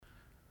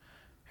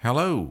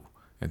Hello,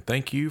 and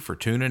thank you for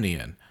tuning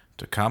in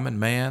to Common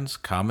Man's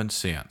Common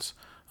Sense,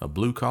 a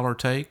blue-collar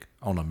take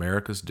on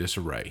America's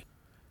disarray.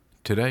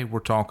 Today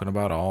we're talking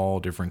about all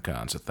different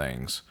kinds of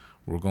things.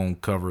 We're going to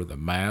cover the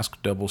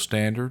mask double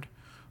standard,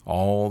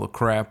 all the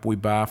crap we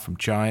buy from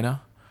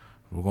China.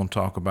 We're going to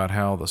talk about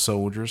how the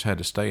soldiers had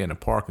to stay in a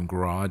parking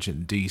garage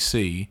in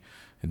D.C.,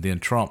 and then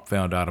Trump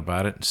found out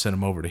about it and sent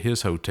them over to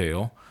his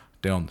hotel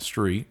down the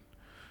street.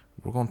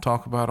 We're going to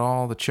talk about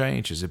all the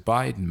changes that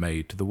Biden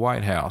made to the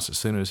White House as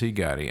soon as he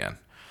got in.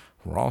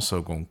 We're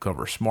also going to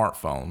cover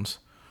smartphones,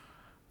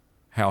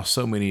 how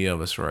so many of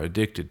us are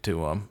addicted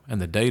to them, and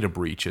the data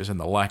breaches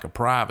and the lack of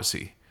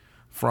privacy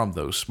from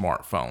those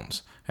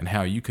smartphones, and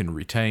how you can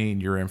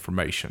retain your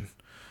information.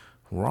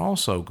 We're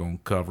also going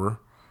to cover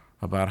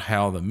about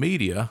how the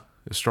media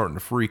is starting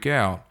to freak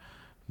out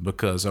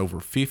because over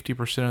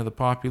 50% of the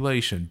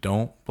population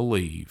don't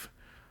believe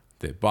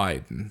that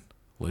Biden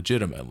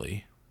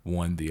legitimately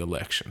won the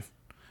election.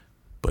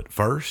 But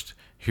first,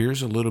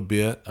 here's a little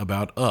bit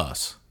about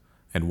us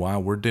and why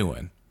we're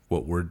doing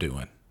what we're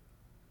doing.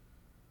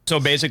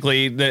 So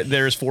basically,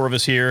 there's four of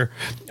us here.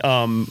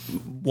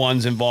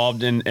 One's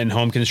involved in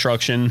home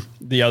construction.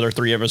 The other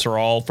three of us are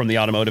all from the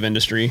automotive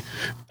industry.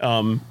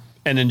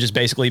 And then just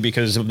basically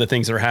because of the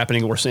things that are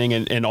happening, we're seeing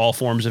in all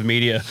forms of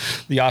media,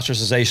 the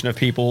ostracization of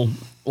people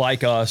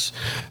like us,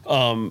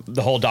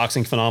 the whole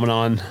doxing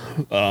phenomenon.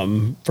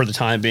 For the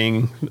time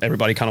being,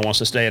 everybody kind of wants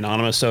to stay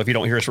anonymous. So if you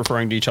don't hear us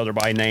referring to each other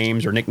by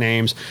names or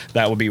nicknames,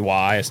 that would be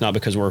why. It's not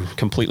because we're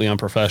completely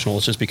unprofessional.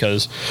 It's just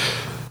because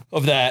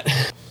of that.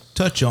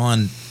 Touch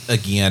on,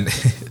 again,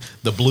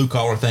 the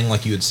blue-collar thing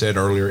like you had said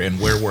earlier and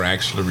where we're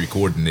actually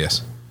recording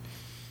this.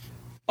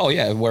 Oh,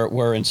 yeah,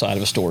 we're inside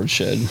of a storage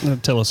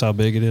shed. Tell us how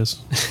big it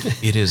is.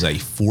 It is a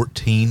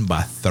 14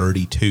 by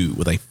 32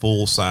 with a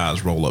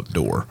full-size roll-up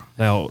door.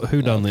 Now,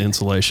 who done the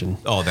insulation?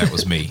 Oh, that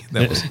was me.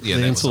 That was the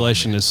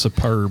insulation is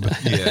superb.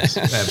 Yes,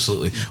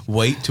 absolutely.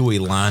 Wait till we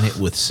line it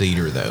with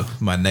cedar, though.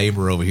 My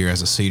neighbor over here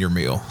has a cedar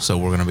mill, so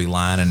we're going to be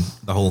lining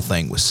the whole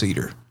thing with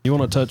cedar. You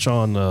want to touch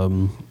on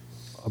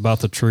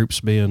about the troops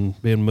being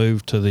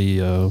moved to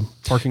the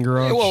parking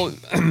garage? Well,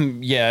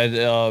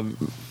 yeah.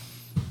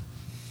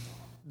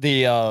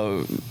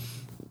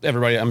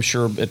 Everybody, I'm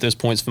sure at this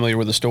point is familiar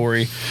with the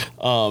story.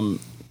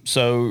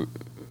 So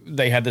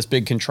they had this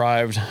big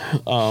contrived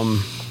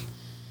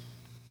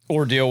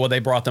ordeal where they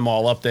brought them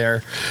all up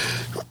there,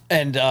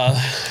 and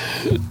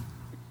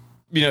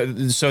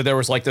so there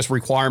was like this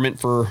requirement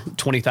for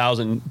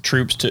 20,000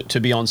 troops to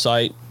be on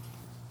site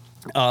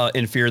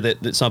in fear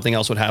that something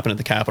else would happen at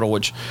the Capitol,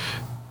 which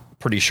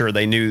pretty sure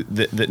they knew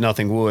that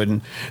nothing would.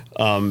 And,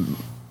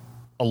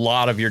 a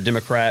lot of your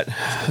Democrat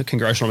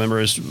congressional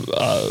members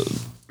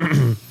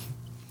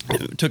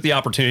took the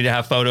opportunity to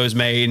have photos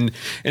made.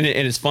 And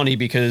it's funny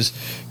because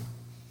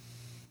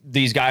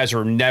these guys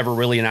are never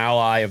really an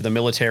ally of the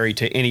military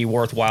to any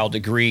worthwhile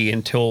degree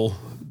until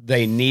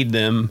they need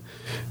them,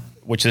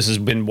 which this has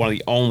been one of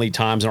the only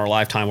times in our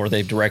lifetime where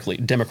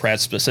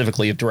Democrats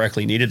specifically have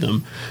directly needed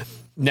them.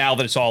 Now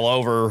that it's all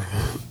over,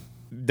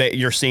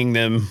 you're seeing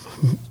them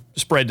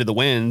spread to the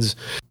winds.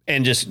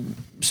 And just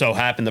so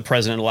happened the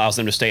president allows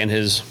them to stay in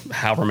his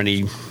however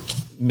many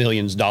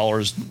millions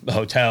dollars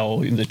hotel,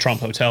 the Trump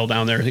hotel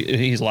down there.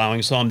 He's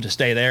allowing some to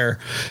stay there.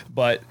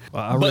 But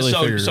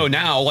so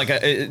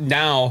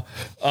now,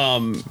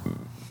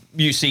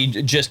 you see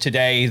just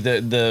today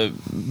the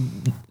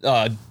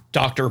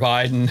Dr.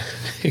 Biden,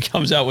 he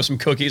comes out with some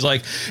cookies.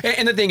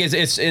 And the thing is,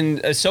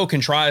 it's so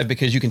contrived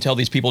because you can tell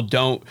these people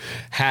don't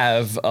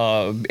have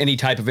any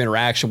type of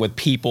interaction with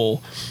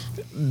people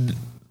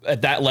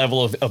at that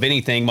level of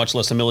anything, much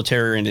less the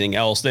military or anything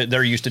else.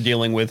 They're used to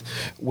dealing with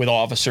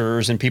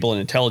officers and people in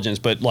intelligence,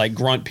 but like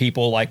grunt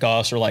people like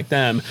us or like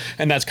them.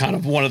 And that's kind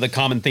of one of the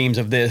common themes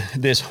of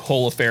this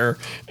whole affair.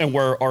 And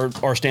where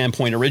our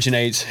standpoint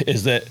originates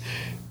is that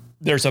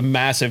there's a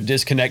massive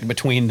disconnect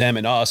between them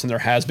and us, and there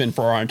has been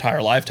for our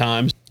entire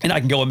lifetimes. And I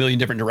can go a million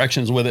different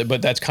directions with it,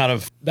 but that's kind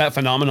of, that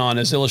phenomenon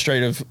is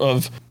illustrative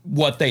of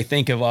what they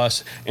think of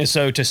us. And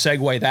so to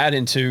segue that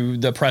into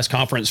the press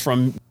conference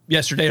from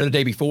yesterday or the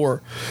day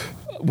before,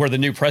 where the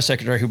new press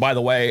secretary, who, by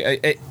the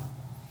way,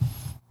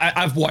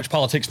 I've watched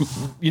politics,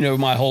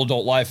 my whole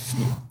adult life,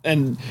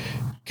 and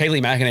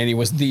Kayleigh McEnany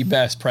was the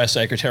best press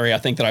secretary I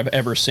think that I've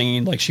ever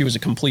seen. Like, she was a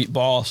complete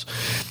boss.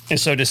 And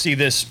so to see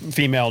this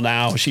female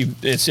now,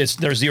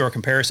 there's zero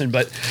comparison.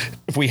 But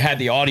if we had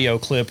the audio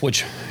clip,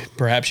 which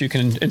perhaps you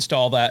can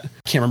install that,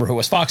 can't remember who it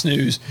was, Fox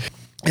News,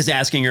 is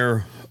asking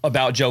her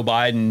about Joe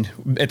Biden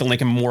at the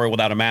Lincoln Memorial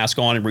without a mask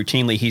on, and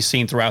routinely he's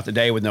seen throughout the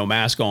day with no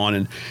mask on.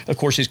 And of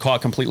course he's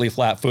caught completely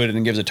flat-footed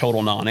and gives a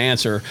total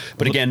non-answer.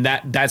 But again,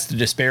 that's the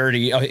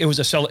disparity. It was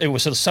a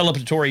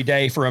celebratory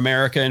day for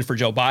America and for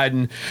Joe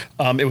Biden.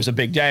 It was a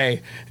big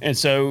day. And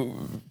so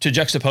to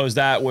juxtapose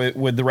that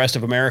with the rest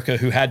of America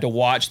who had to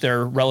watch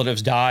their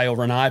relatives die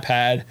over an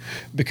iPad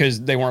because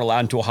they weren't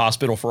allowed into a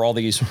hospital for all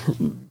these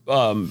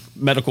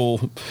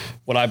medical,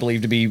 what I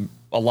believe to be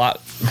a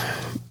lot,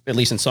 at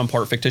least in some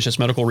part, fictitious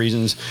medical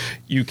reasons,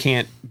 you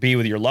can't be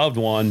with your loved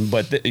one.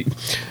 But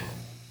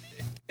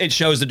it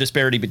shows the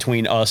disparity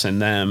between us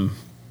and them.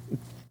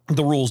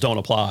 The rules don't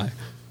apply.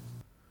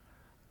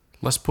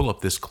 Let's pull up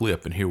this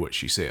clip and hear what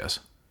she says.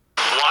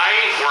 Why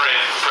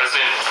weren't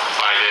President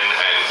Biden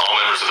and all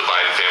members of the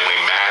Biden family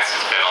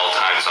masked at all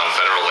times on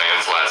federal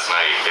lands last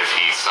night if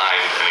he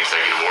signed an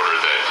executive order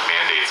that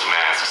mandates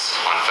masks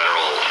on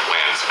federal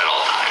lands at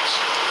all times?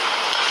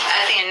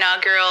 At the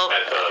inaugural,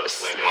 At the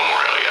Lincoln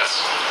Memorial, yes.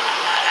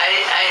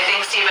 I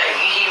think, Steve,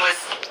 he was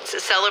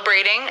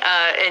celebrating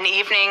an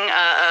evening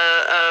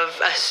of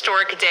a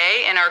historic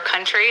day in our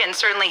country, and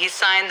certainly he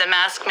signed the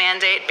mask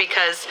mandate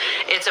because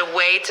it's a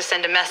way to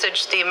send a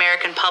message to the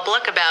American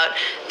public about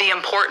the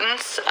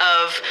importance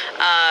of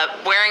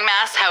wearing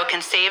masks, how it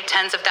can save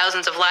tens of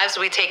thousands of lives.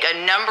 We take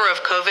a number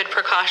of COVID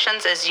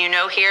precautions, as you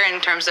know here, in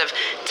terms of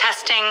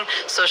testing,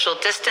 social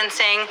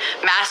distancing,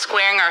 mask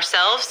wearing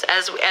ourselves,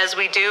 as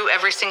we do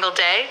every single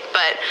day,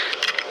 but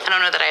I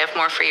don't know that I have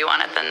more for you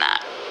on it than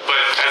that. But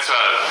as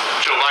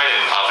Joe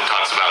Biden often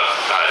talks about,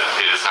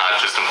 it is not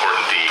just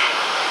important the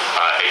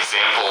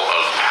example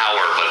of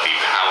power, but the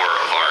power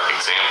of our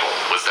example.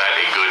 Was that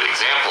a good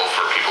example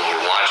for people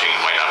who are watching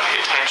who might not pay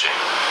attention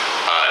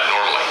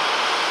normally?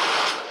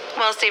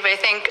 Well, Steve, I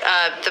think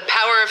the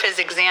power of his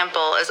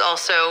example is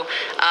also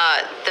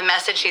the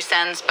message he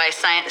sends by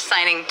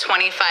signing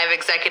 25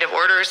 executive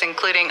orders,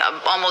 including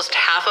almost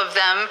half of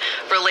them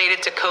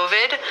related to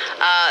COVID.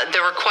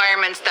 The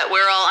requirements that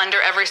we're all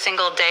under every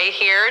single day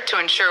here to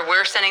ensure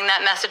we're sending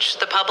that message to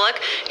the public.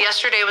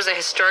 Yesterday was a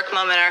historic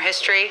moment in our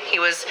history. He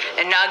was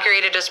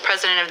inaugurated as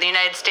President of the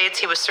United States.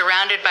 He was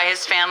surrounded by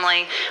his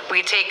family.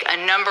 We take a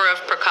number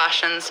of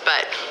precautions,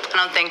 but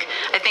I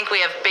think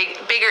we have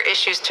bigger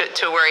issues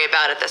to worry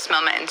about at this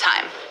moment in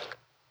time.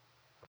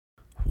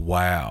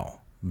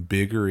 Wow.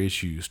 Bigger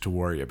issues to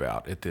worry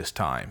about at this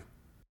time.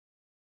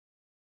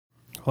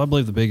 Well, I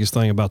believe the biggest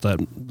thing about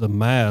the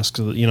mask,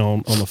 on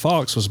the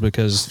Fox was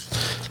because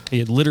he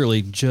had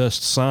literally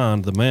just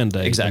signed the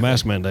mandate, Exactly. the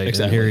mask mandate.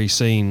 Exactly. And here he's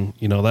seen,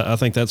 that I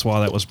think that's why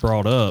that was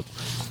brought up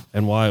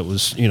and why it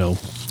was,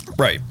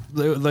 Right.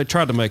 They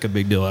tried to make a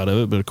big deal out of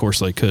it, but of course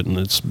they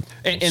couldn't.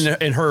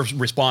 And her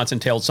response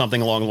entailed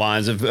something along the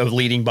lines of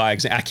leading by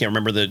example. I can't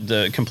remember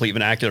the complete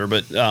vernacular,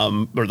 but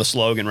or the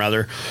slogan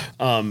rather.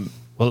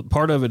 Well,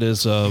 part of it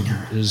is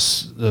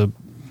the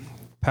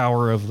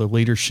power of the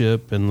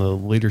leadership and the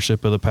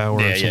leadership of the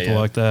power or something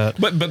like that.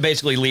 But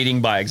basically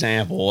leading by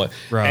example.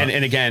 Right.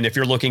 And again, if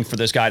you're looking for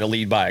this guy to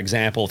lead by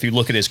example, if you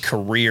look at his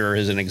career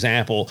as an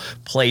example,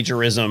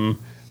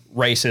 plagiarism,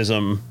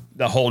 racism,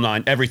 the whole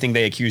nine, everything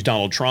they accused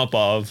Donald Trump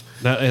of.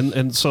 Now,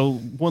 and so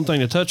one thing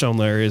to touch on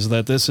there is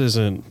that this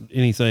isn't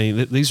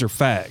anything. These are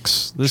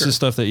facts. This is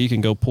stuff that you can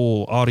go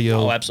pull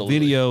audio,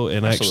 video,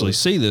 and actually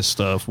see this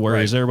stuff.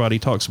 Whereas everybody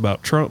talks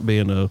about Trump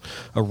being a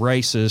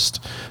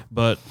racist,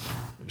 but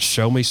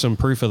show me some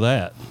proof of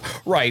that.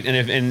 Right.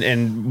 And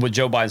and with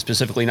Joe Biden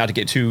specifically, not to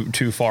get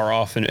too far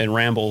off and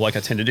ramble like I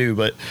tend to do,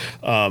 but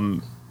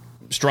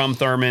Strom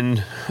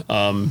Thurmond,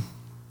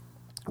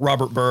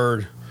 Robert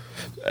Byrd,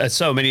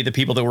 so many of the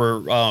people that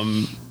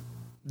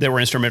were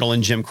instrumental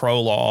in Jim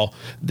Crow law,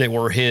 that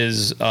were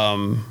his,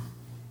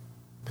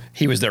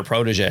 he was their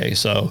protege.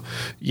 So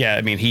yeah,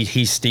 I mean,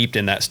 he's steeped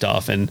in that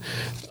stuff. And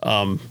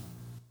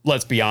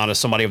let's be honest,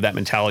 somebody of that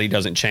mentality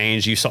doesn't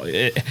change. You saw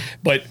it,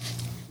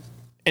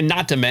 and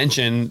not to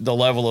mention the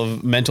level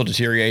of mental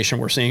deterioration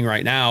we're seeing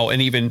right now.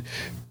 And even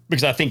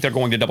because I think they're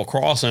going to double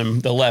cross him,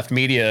 the left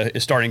media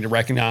is starting to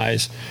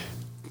recognize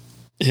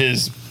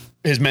his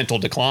mental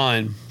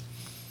decline.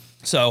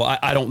 So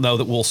I don't know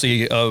that we'll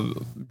see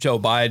Joe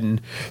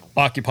Biden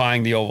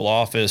occupying the Oval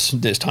Office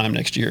this time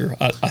next year.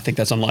 I think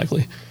that's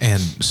unlikely.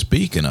 And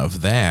speaking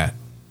of that,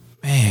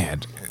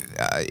 man,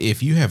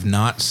 if you have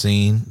not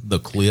seen the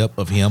clip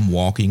of him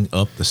walking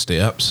up the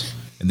steps,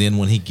 and then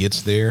when he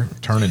gets there,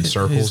 turning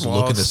circles,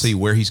 looking to see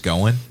where he's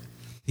going,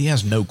 he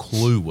has no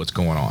clue what's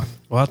going on.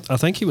 Well, I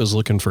think he was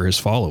looking for his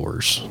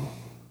followers.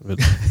 But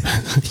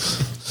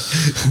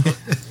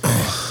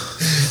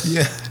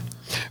Yeah.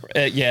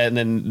 And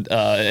then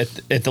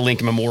at the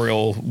Lincoln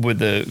Memorial, with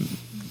the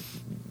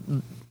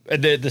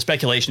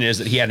speculation is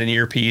that he had an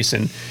earpiece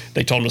and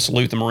they told him to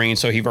salute the Marines,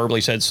 so he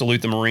verbally said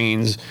salute the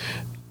Marines.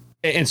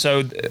 And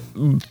so,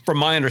 from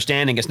my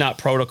understanding, it's not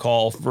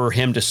protocol for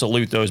him to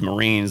salute those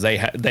Marines.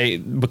 They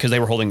because they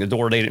were holding the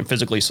door, they didn't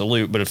physically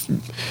salute. But if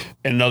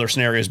in other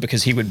scenarios,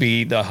 because he would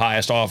be the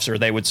highest officer,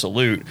 they would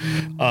salute.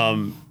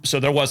 So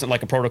there wasn't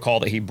like a protocol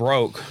that he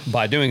broke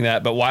by doing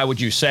that. But why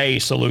would you say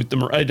salute the?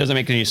 It doesn't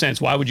make any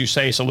sense. Why would you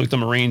say salute the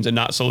Marines and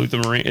not salute the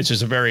Marines? It's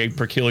just a very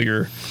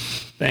peculiar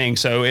thing.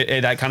 So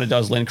that kind of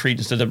does lend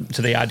credence to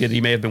the idea that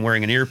he may have been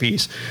wearing an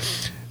earpiece.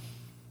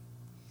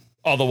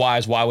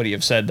 Otherwise, why would he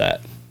have said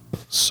that?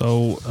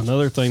 So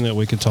another thing that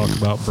we could talk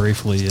about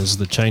briefly is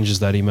the changes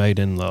that he made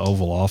in the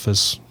Oval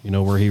Office,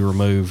 where he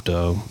removed,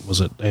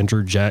 was it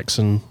Andrew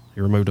Jackson?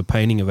 He removed a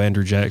painting of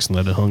Andrew Jackson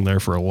that had hung there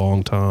for a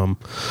long time.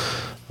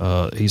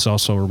 He's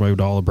also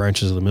removed all the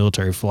branches of the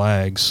military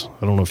flags.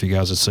 I don't know if you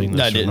guys have seen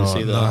this. I didn't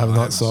see that. No, I have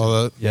not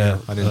saw that. Yeah.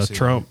 I didn't see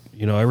Trump,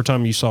 every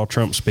time you saw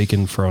Trump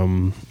speaking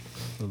from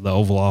the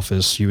Oval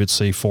Office, you would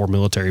see 4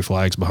 military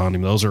flags behind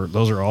him. Those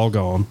are all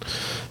gone.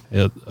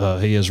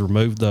 He has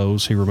removed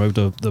those. He removed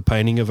the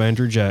painting of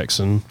Andrew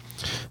Jackson.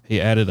 He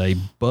added a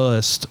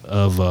bust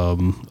of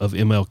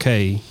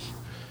MLK.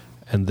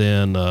 And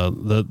then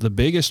the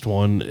biggest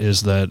one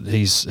is that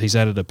he's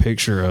added a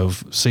picture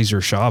of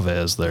Cesar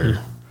Chavez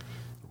there.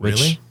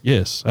 Really?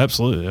 Yes,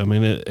 absolutely. I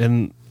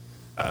mean,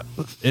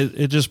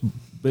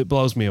 it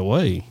blows me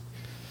away.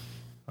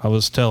 I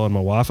was telling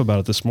my wife about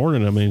it this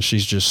morning. I mean,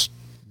 she's just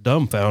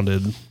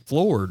dumbfounded,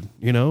 floored,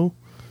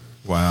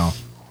 Wow.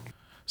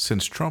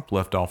 Since Trump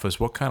left office,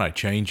 what kind of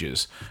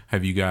changes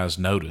have you guys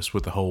noticed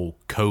with the whole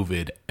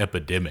COVID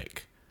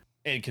epidemic?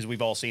 And because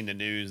we've all seen the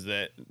news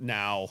that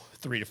now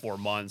 3 to 4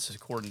 months,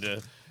 according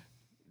to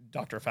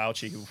Dr.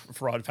 Fauci,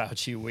 Fraud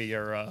Fauci, we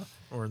are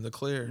Or in the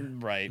clear.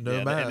 right.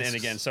 No masks. And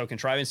again, so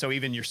contriving. So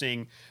even you're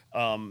seeing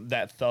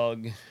that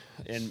thug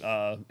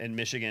in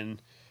Michigan,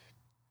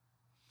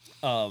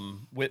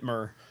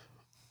 Whitmer,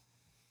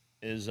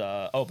 is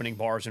opening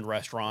bars and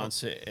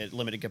restaurants at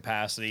limited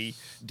capacity.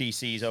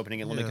 DC's opening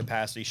at limited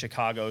capacity.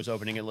 Chicago's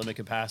opening at limited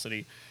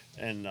capacity,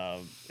 and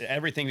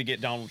everything to get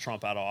Donald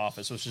Trump out of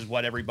office, which is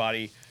what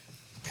everybody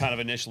kind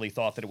of initially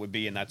thought that it would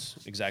be, and that's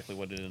exactly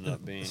what it ended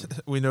up being.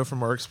 We know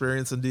from our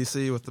experience in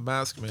D.C. with the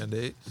mask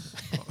mandate.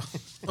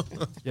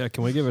 Yeah,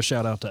 can we give a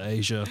shout out to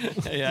Asia?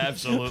 Yeah,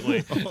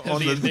 absolutely.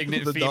 On the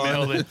indignant the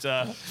female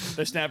Don.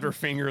 that snapped her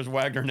fingers,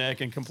 wagged her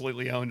neck, and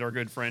completely owned our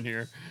good friend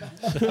here.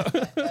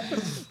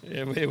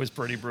 It was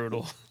pretty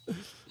brutal.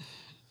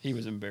 He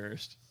was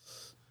embarrassed.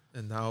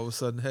 And now all of a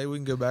sudden, hey, we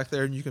can go back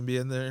there and you can be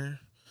in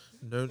there.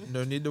 No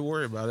need to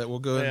worry about it. We'll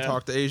go and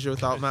talk to Asia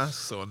without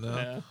masks on now.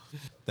 Yeah.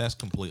 That's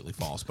completely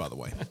false, by the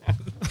way.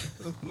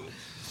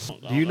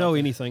 Do you know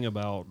anything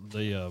about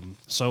the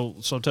so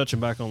touching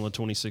back on the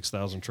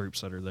 26,000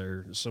 troops that are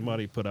there?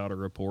 Somebody put out a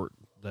report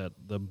that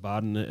the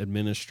Biden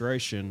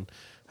administration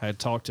had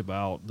talked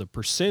about the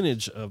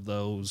percentage of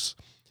those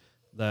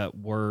that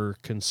were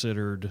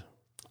considered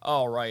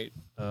Oh, right.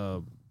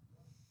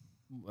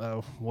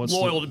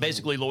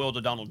 Basically loyal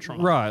to Donald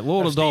Trump. Right,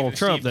 loyal to Donald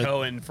Trump. Steve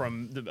Cohen,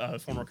 from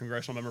the former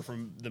congressional member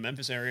from the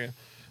Memphis area,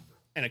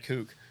 and a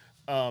kook.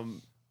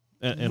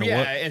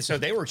 And so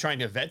they were trying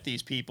to vet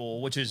these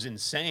people, which is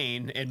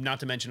insane, and not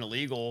to mention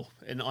illegal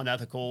and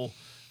unethical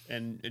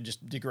and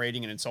just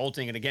degrading and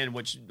insulting. And again,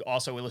 which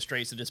also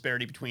illustrates the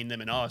disparity between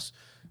them and us.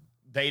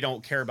 They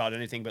don't care about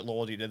anything but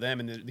loyalty to them,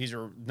 and these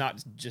are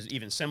not just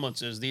even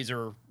semblances. These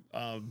are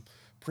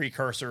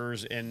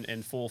precursors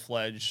and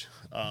full-fledged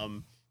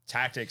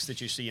tactics that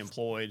you see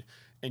employed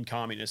in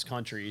communist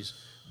countries.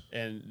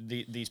 And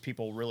these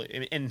people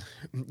really, and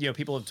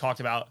people have talked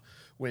about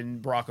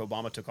when Barack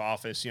Obama took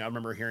office. I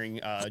remember hearing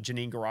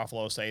Janine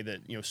Garofalo say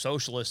that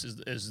socialist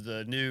is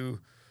the new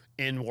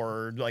N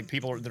word. Like,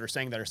 people that are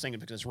saying it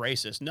because it's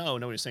racist. No,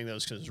 nobody's saying that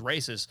because it's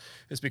racist.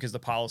 It's because the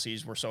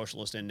policies were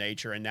socialist in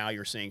nature, and now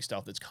you're seeing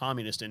stuff that's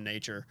communist in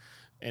nature.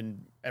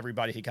 And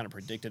everybody had kind of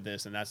predicted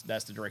this, and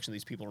that's the direction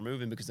these people are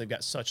moving, because they've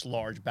got such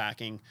large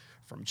backing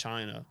from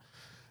China,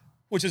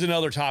 which is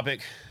another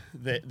topic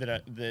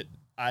that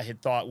I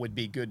had thought would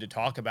be good to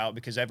talk about,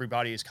 because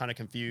everybody is kind of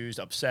confused,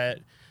 upset,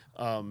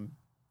 and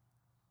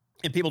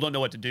people don't know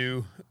what to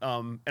do.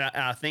 And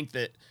I think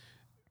that,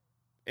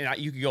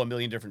 you could go a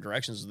million different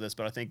directions with this,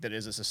 but I think that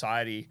as a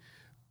society,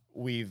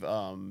 we've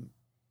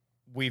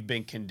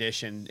been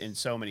conditioned in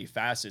so many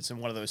facets, and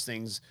one of those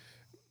things,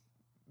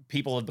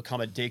 people have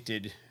become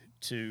addicted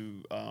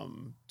to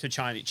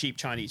cheap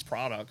Chinese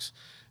products.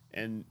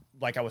 And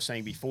like I was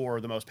saying before,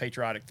 the most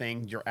patriotic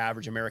thing your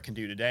average American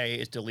do today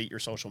is delete your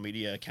social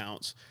media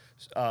accounts.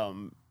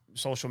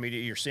 Social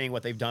media, you're seeing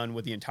what they've done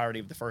with the entirety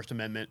of the First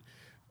Amendment.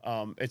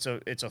 It's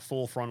a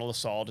full frontal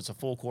assault. It's a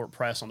full court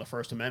press on the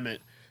First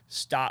Amendment.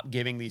 Stop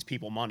giving these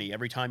people money.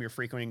 Every time you're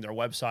frequenting their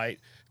website,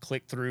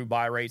 click through,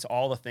 buy rates,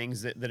 all the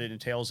things that it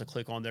entails to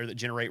click on there that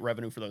generate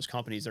revenue for those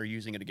companies, they're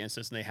using it against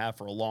us, and they have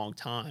for a long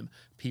time.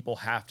 People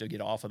have to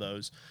get off of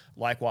those.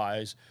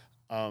 Likewise,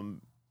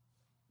 I've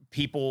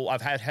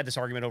had this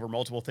argument over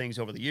multiple things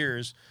over the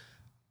years.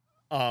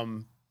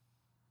 None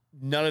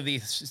of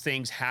these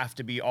things have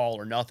to be all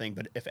or nothing,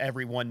 but if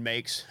everyone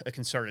makes a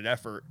concerted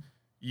effort,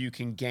 you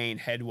can gain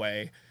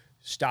headway.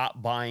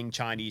 Stop buying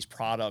Chinese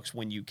products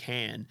when you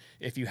can.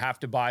 If you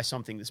have to buy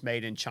something that's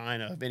made in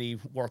China of any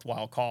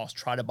worthwhile cost,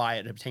 try to buy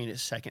it and obtain it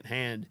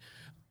secondhand.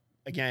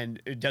 Again,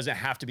 it doesn't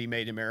have to be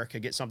made in America.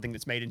 Get something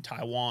that's made in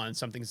Taiwan,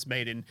 something that's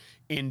made in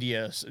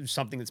India,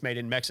 something that's made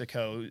in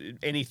Mexico,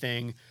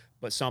 anything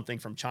but something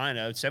from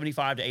China.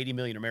 75 to 80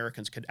 million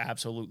Americans could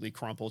absolutely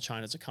crumple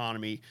China's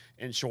economy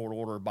in short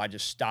order by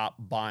just stop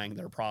buying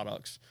their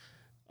products.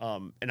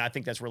 And I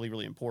think that's really,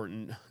 really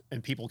important.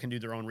 And people can do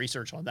their own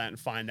research on that and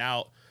find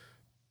out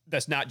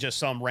that's not just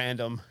some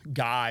random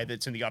guy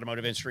that's in the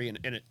automotive industry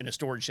in a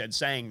storage shed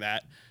saying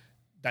that.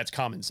 That's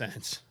common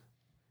sense.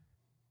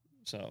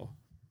 So,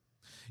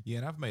 yeah,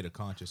 and I've made a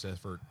conscious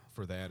effort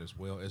for that as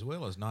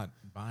well as not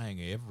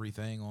buying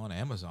everything on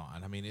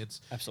Amazon. I mean, it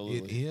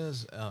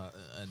is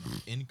an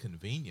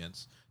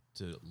inconvenience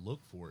to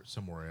look for it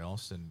somewhere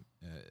else, and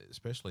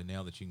especially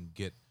now that you can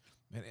get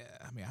Man,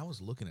 I mean, I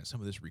was looking at some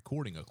of this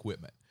recording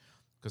equipment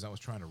because I was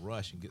trying to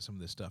rush and get some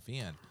of this stuff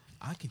in.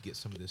 I could get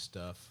some of this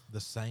stuff the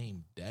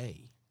same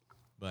day,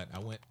 but I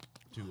went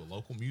to a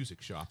local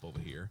music shop over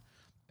here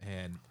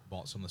and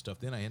bought some of the stuff.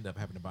 Then I ended up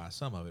having to buy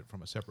some of it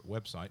from a separate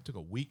website. It took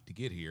a week to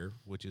get here,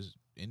 which is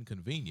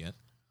inconvenient,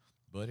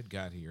 but it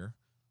got here,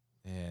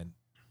 and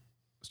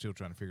still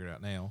trying to figure it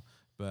out now.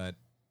 But,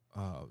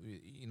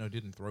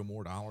 didn't throw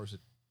more dollars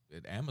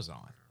at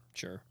Amazon.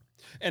 Sure.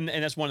 And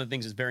that's one of the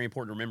things that's very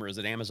important to remember is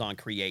that Amazon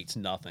creates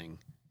nothing.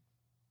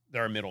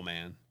 They're a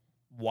middleman.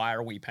 Why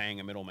are we paying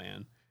a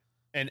middleman?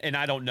 And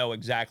I don't know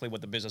exactly what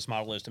the business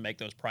model is to make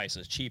those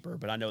prices cheaper,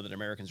 but I know that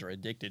Americans are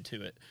addicted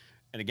to it.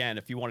 And again,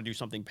 if you want to do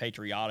something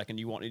patriotic and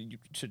you want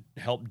to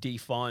help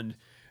defund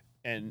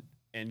and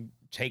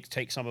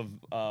take some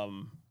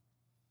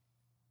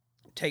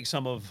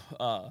of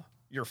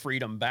your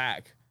freedom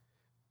back,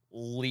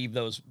 leave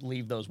those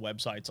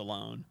websites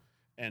alone.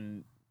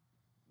 And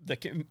the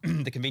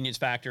convenience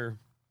factor,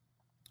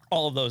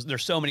 all of those,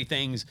 there's so many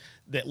things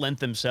that lend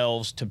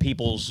themselves to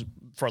people's,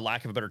 for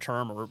lack of a better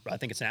term, or I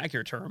think it's an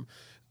accurate term,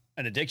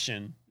 an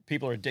addiction.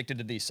 People are addicted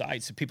to these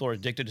sites. People are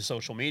addicted to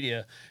social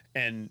media,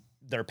 and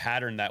they're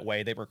patterned that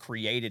way. They were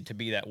created to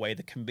be that way.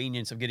 The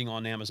convenience of getting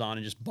on Amazon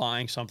and just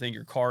buying something,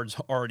 your card's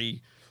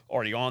already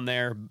on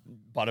there,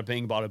 bada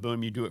bing, bada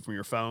boom, you do it from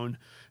your phone.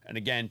 And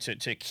again,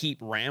 to keep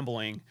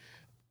rambling,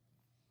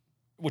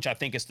 which I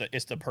think is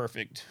the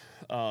perfect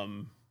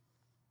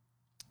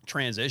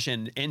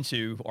transition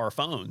into our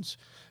phones.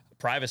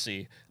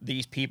 Privacy.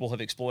 These people have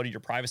exploited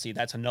your privacy.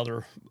 That's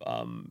another,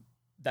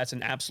 that's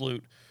an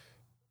absolute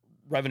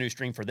revenue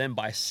stream for them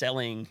by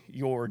selling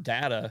your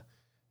data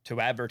to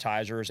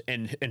advertisers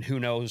and who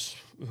knows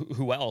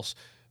who else.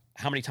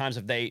 How many times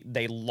have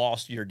they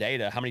lost your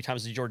data? How many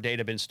times has your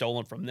data been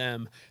stolen from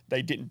them?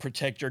 They didn't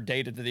protect your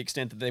data to the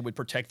extent that they would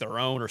protect their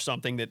own or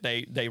something that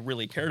they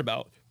really cared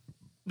about.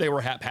 They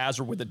were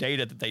haphazard with the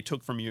data that they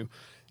took from you.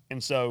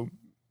 And so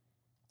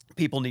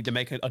people need to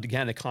make,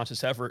 again, a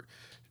conscious effort.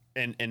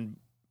 And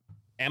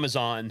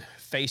Amazon,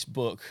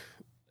 Facebook,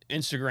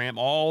 Instagram,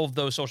 all of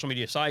those social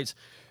media sites,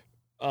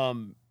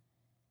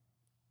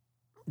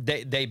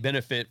 they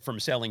benefit from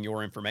selling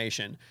your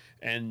information.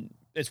 And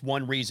it's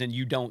one reason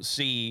you don't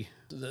see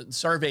the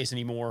surveys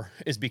anymore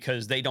is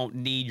because they don't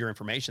need your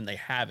information. They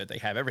have it. They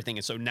have everything.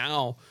 And so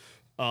now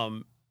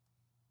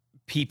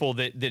people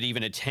that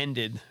even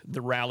attended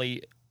the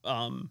rally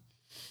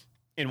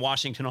in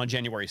Washington on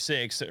January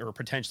 6th are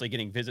potentially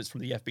getting visits from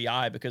the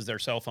FBI because their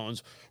cell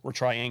phones were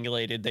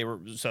triangulated.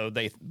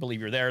 They believe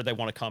you're there. They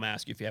want to come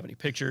ask you if you have any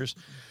pictures.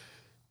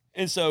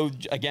 And so,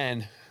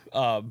 again,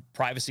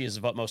 privacy is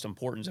of utmost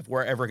importance. If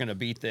we're ever going to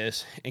beat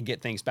this and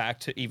get things back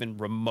to even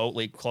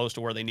remotely close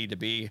to where they need to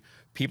be,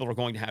 people are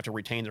going to have to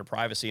retain their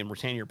privacy, and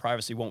retaining your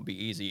privacy won't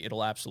be easy.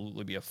 It'll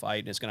absolutely be a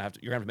fight, and you're going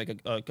to have to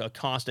make a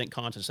constant,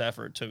 conscious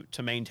effort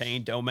to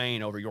maintain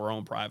domain over your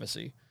own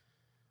privacy.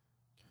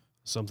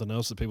 Something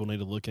else that people need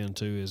to look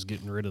into is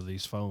getting rid of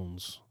these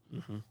phones.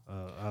 Mm-hmm.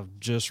 I've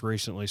just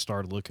recently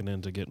started looking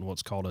into getting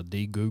what's called a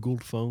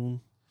de-Googled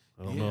phone.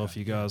 I don't know if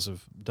you guys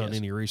have done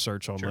any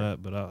research on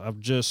that, but I've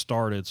just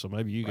started, so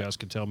maybe you guys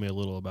could tell me a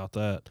little about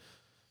that.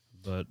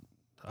 But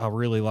I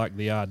really like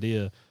the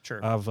idea. Sure.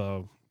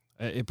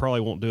 It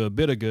probably won't do a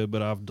bit of good,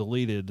 but I've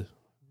deleted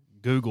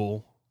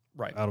Google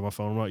out of my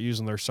phone. I'm not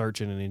using their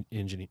search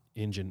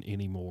engine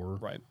anymore.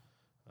 Right.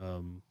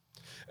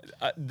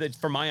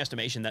 From my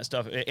estimation, that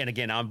stuff, and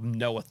again, I'm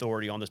no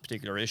authority on this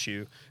particular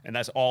issue, and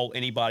that's all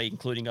anybody,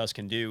 including us,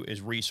 can do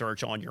is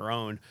research on your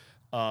own.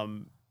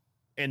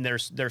 And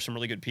there's some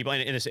really good people,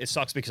 and it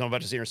sucks because I'm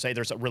about to sit here and say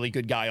there's a really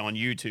good guy on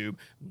YouTube,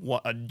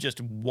 just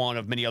one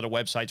of many other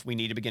websites we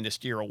need to begin to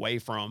steer away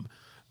from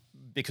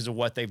because of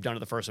what they've done to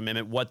the First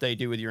Amendment, what they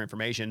do with your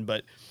information.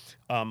 But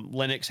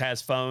Linux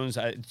has phones,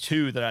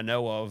 two that I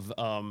know of,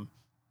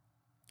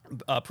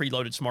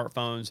 preloaded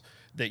smartphones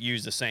that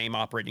use the same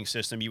operating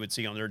system you would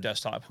see on their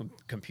desktop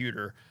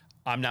computer.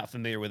 I'm not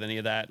familiar with any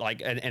of that.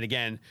 And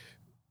again,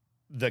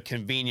 the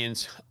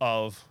convenience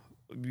of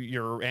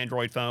your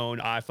Android phone,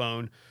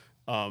 iPhone,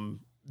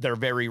 they're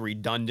very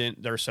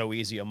redundant. They're so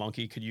easy a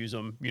monkey could use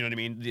them. You know what I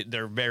mean?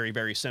 They're very,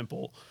 very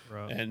simple.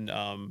 Right.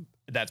 And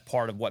that's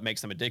part of what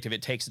makes them addictive.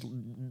 It takes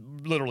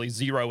literally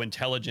zero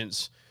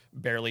intelligence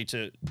barely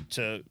to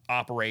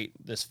operate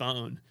this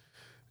phone.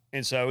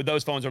 And so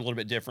those phones are a little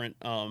bit different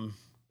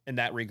in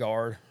that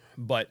regard.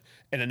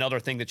 And another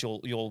thing that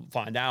you'll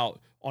find out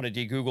on a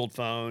de-Googled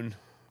phone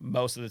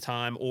most of the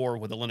time, or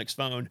with a Linux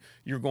phone,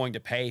 you're going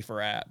to pay for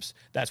apps.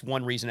 That's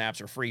one reason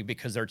apps are free,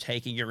 because they're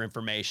taking your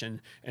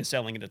information and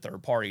selling it to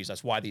third parties.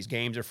 That's why these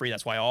games are free.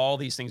 That's why all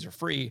these things are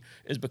free,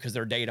 is because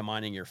they're data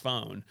mining your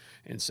phone.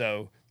 And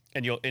so,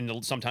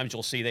 sometimes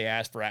you'll see they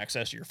ask for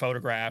access to your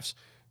photographs.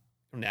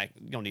 You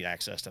don't need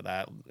access to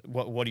that.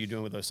 What are you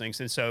doing with those things?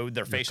 And so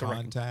their facial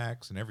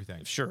contacts and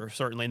everything. Sure,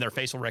 certainly, and their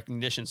facial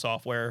recognition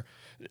software,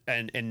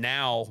 and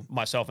now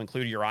myself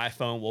included, your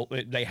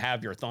iPhone they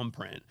have your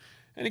thumbprint.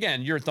 And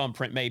again, your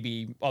thumbprint may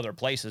be other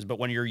places, but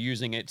when you're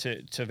using it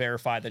to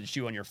verify that it's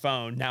you on your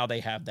phone, now they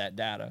have that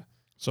data.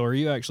 So are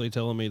you actually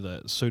telling me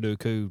that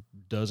Sudoku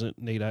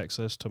doesn't need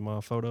access to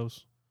my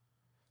photos?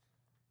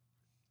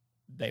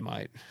 They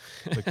might.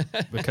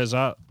 Because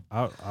I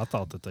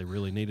thought that they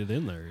really needed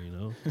in there, you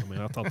know? I mean,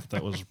 I thought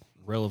that was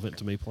relevant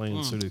to me playing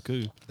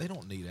Sudoku. They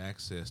don't need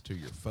access to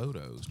your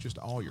photos, just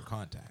all your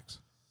contacts.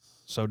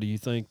 So do you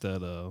think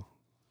that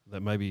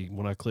that maybe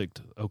when I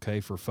clicked OK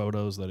for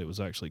photos that it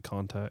was actually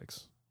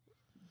contacts?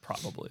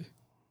 Probably.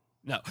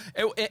 No.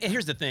 And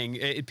here's the thing.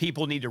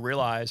 People need to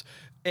realize,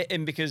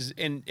 and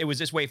it was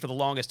this way for the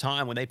longest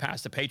time when they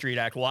passed the Patriot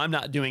Act. Well, I'm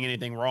not doing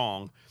anything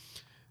wrong.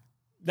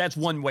 That's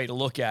one way to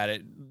look at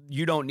it.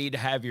 You don't need to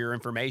have your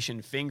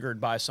information fingered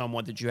by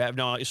someone that you have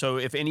no. So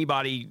if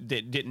anybody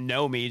that didn't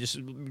know me, just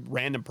a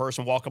random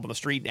person walk up on the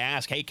street and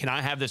ask, hey, can I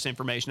have this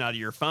information out of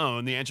your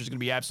phone? The answer is going to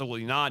be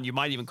absolutely not. And you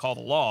might even call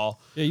the law.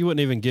 Yeah, you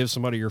wouldn't even give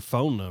somebody your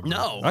phone number.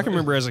 No. I can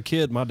remember as a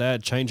kid, my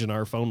dad changing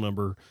our phone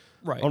number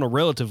on a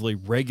relatively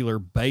regular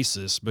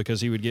basis because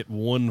he would get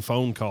one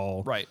phone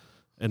call. Right.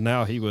 And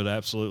now he would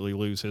absolutely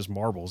lose his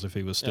marbles if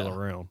he was still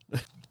around.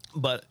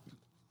 But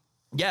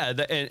yeah,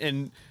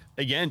 and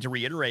again, to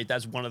reiterate,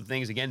 that's one of the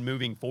things, again,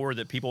 moving forward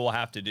that people will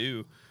have to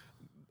do,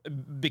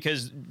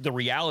 because the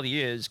reality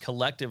is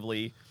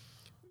collectively,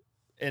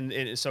 and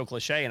it's so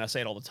cliche, and I say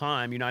it all the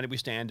time, united we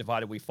stand,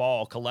 divided we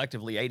fall.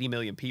 Collectively, 80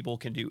 million people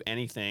can do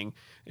anything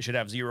and should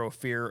have zero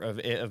fear of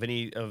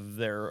any of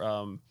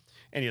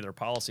their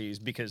policies,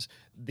 because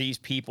these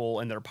people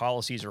and their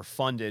policies are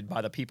funded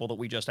by the people that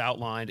we just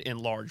outlined in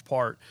large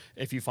part.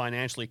 If you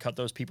financially cut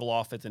those people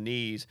off at the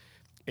knees,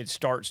 it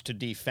starts to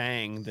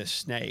defang this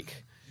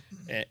snake.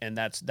 And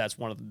that's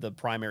one of the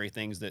primary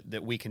things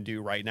that we can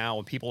do right now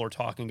when people are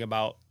talking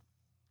about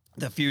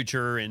the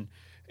future and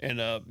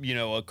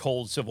a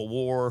cold civil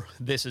war.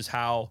 This is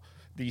how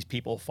these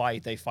people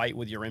fight. They fight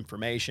with your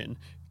information.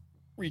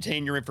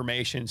 Retain your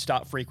information,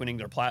 stop frequenting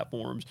their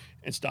platforms,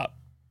 and stop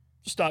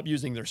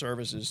using their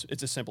services.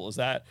 It's as simple as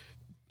that.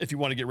 If you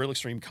want to get real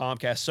extreme,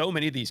 Comcast, so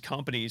many of these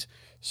companies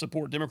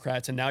support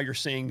Democrats, and now you're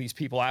seeing these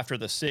people after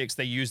the 6th,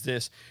 they use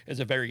this as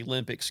a very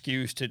limp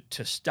excuse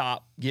to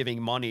stop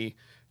giving money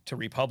to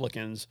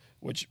Republicans,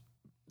 which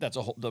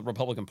the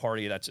Republican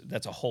Party,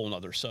 that's a whole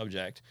nother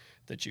subject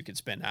that you could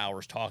spend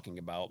hours talking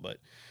about. But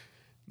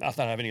not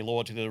that I have any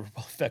loyalty to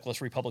the feckless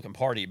Republican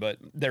Party, but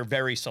they're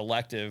very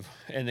selective.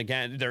 And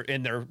again,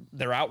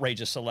 their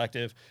outrage is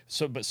selective.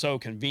 So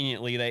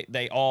conveniently,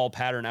 they all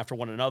pattern after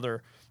one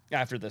another.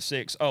 After the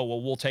 6th, oh,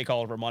 well, we'll take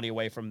all of our money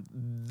away from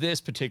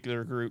this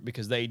particular group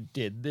because they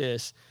did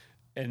this,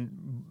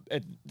 and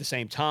at the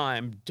same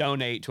time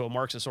donate to a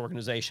Marxist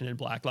organization in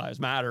Black Lives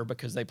Matter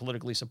because they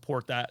politically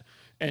support that.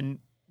 And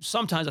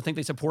sometimes I think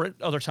they support it.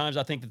 Other times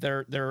I think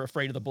that they're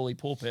afraid of the bully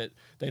pulpit.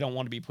 They don't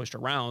want to be pushed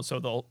around, so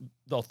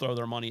they'll throw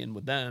their money in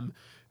with them.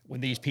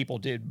 When these people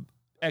did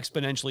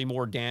exponentially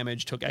more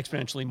damage, took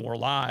exponentially more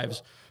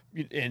lives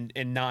in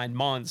 9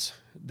 months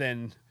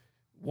than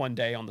one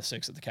day on the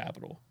 6th at the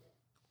Capitol.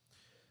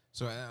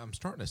 So I'm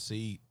starting to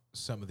see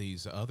some of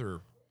these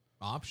other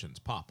options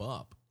pop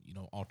up,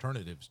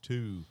 alternatives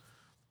to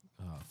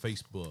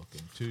Facebook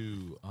and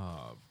to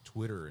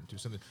Twitter and to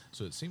something.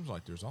 So it seems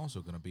like there's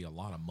also going to be a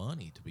lot of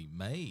money to be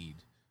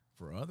made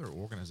for other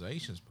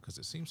organizations, because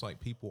it seems like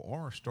people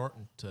are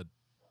starting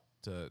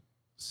to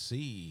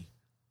see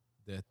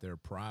that their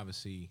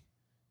privacy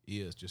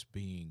is just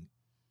being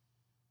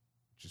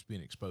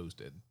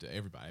exposed to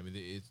everybody. I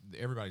mean,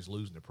 everybody's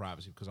losing their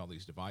privacy because of all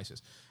these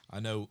devices. I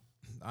know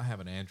I have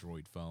an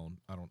Android phone.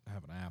 I don't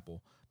have an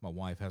Apple. My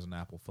wife has an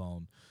Apple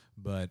phone,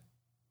 but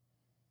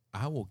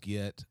I will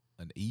get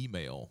an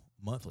email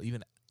monthly,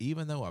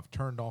 even though I've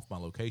turned off my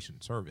location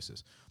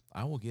services.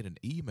 I will get an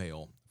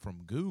email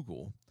from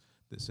Google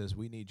that says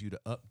we need you to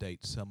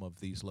update some of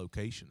these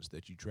locations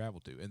that you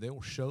travel to, and they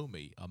will show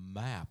me a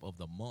map of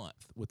the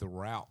month with the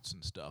routes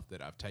and stuff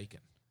that I've taken.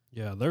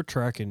 Yeah, they're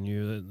tracking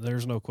you.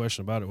 There's no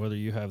question about it, whether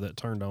you have that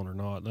turned on or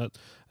not.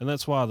 And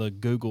that's why the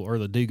Google or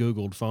the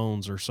de-Googled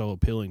phones are so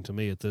appealing to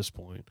me at this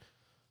point,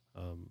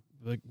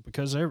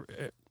 because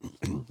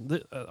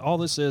all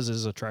this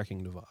is a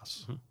tracking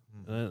device,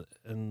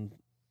 and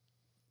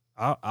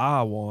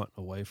I want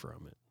away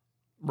from it.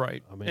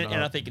 Right. I mean,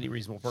 and I think any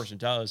reasonable person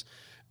does.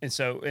 And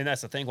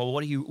that's the thing. Well,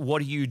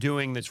 what are you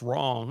doing that's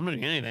wrong? I'm not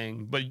doing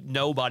anything, but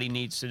nobody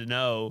needs to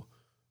know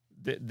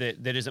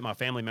that isn't my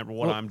family member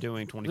what I'm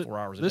doing 24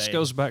 hours a day. This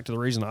goes back to the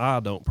reason I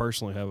don't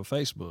personally have a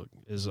Facebook,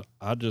 is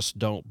I just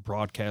don't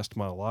broadcast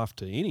my life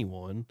to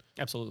anyone.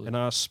 Absolutely. And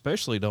I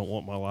especially don't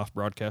want my life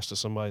broadcast to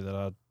somebody that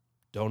I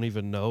don't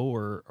even know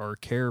or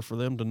care for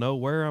them to know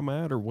where I'm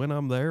at or when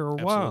I'm there or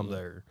why I'm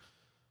there.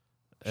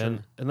 Sure.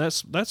 And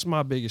that's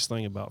my biggest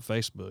thing about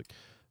Facebook.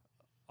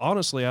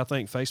 Honestly, I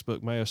think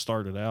Facebook may have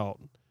started out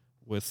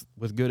with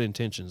good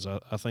intentions.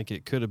 I think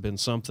it could have been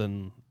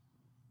something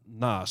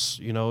nice.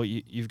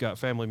 You've got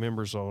family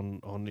members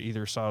on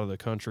either side of the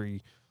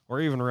country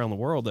or even around the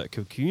world that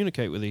could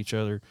communicate with each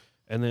other,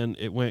 and then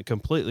it went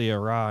completely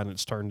awry and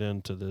it's turned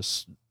into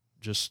this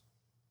just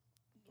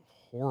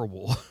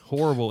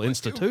horrible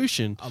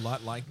institution. A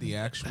lot like the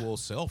actual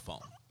cell phone.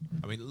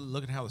 I mean,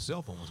 look at how the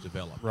cell phone was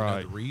developed. Right.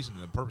 You know, the reason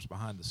and the purpose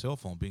behind the cell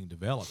phone being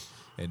developed,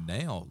 and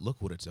now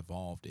look what it's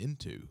evolved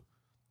into.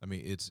 I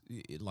mean, it's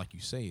like you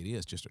say, it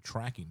is just a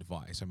tracking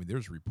device. I mean,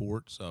 there's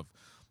reports of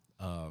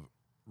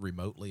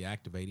remotely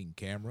activating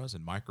cameras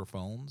and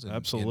microphones and,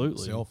 Absolutely. and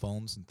cell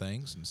phones and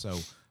things. And so,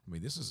 I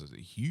mean, this is a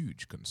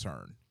huge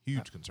concern.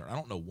 Huge concern. I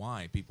don't know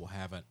why people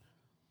haven't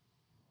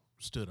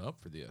stood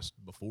up for this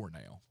before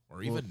now,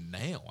 or even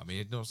now. I mean,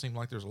 it don't seem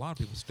like there's a lot of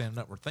people standing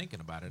up or thinking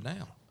about it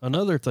now.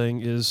 Another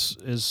thing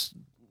is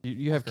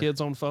you have kids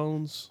on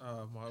phones.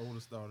 My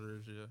oldest daughter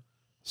is, yeah.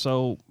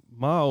 So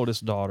my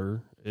oldest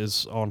daughter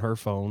is on her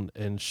phone,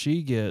 and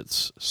she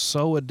gets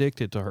so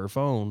addicted to her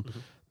phone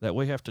that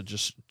we have to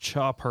just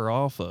chop her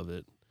off of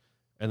it.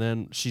 And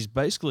then she's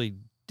basically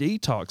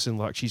detoxing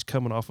like she's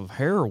coming off of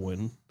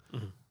heroin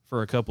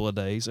for a couple of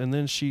days. And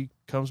then she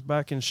comes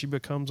back and she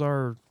becomes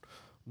our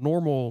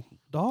normal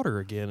daughter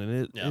again.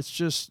 And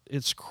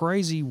it's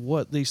crazy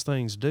what these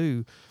things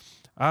do.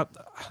 I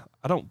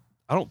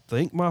don't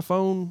think my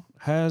phone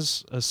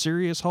has a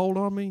serious hold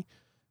on me,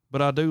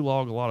 but I do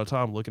log a lot of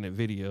time looking at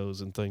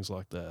videos and things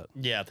like that.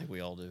 Yeah, I think we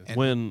all do.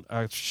 When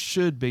I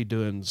should be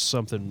doing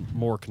something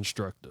more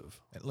constructive.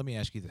 Let me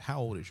ask you this. How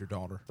old is your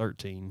daughter?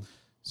 13.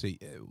 See,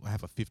 I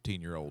have a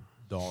 15-year-old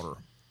daughter,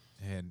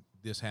 and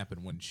this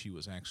happened when she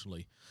was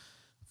actually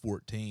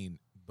 14.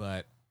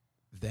 But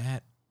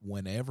that,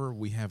 whenever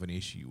we have an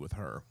issue with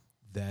her,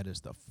 that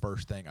is the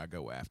first thing I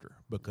go after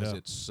because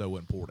it's so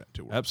important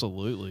to her.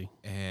 Absolutely.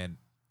 And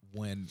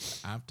when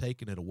I've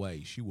taken it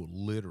away, she will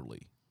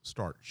literally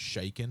start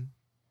shaking,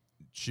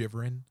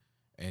 shivering,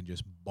 and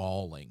just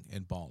bawling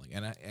and bawling.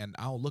 And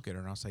I'll look at her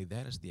and I'll say,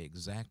 that is the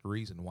exact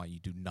reason why you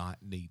do not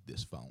need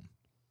this phone.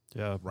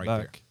 Yeah,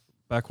 right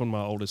back when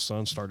my oldest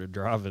son started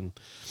driving,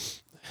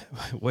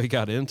 we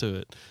got into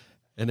it,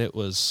 and I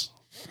was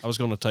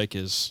going to take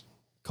his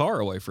car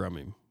away from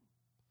him.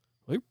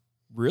 We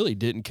really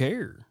didn't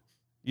care.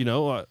 You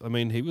know, I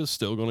mean, he was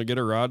still going to get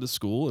a ride to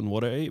school,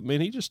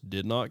 and he just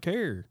did not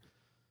care.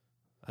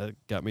 That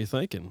got me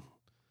thinking,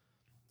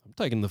 I'm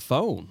taking the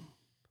phone.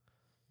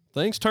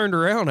 Things turned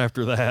around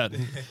after that.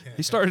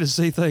 He started to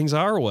see things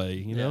our way,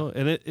 you know,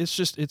 and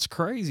it's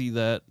crazy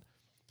that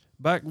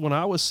back when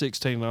I was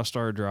 16 and I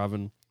started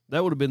driving,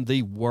 that would have been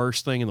the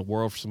worst thing in the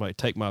world for somebody to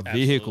take my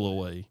vehicle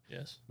away.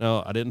 Yes.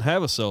 No, I didn't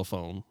have a cell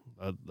phone.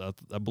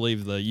 I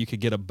believe that you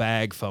could get a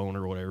bag phone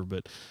or whatever,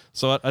 but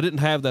so I didn't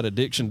have that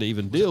addiction to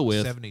even deal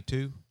with.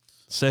 72?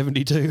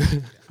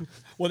 72.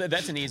 Well,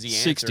 that's an easy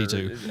answer.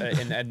 62.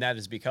 And that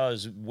is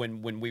because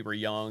when we were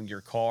young,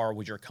 your car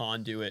was your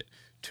conduit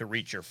to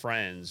reach your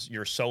friends,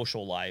 your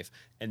social life.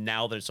 And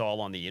now that it's all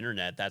on the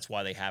internet, that's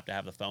why they have to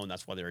have the phone.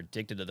 That's why they're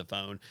addicted to the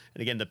phone.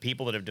 And again, the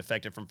people that have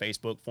defected from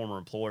Facebook, former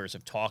employers,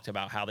 have talked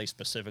about how they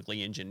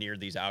specifically engineered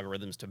these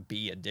algorithms to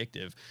be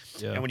addictive.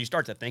 Yeah. And when you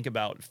start to think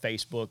about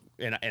Facebook,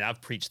 and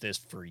I've preached this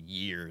for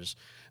years,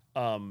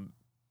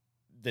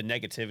 the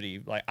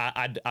negativity, like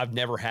I've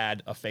never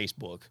had a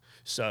Facebook.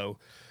 So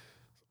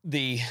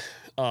the,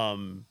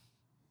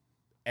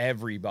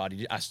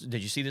 everybody,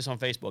 did you see this on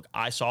Facebook?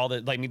 I saw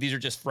that, like, I mean, these are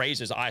just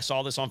phrases. I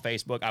saw this on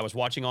Facebook. I was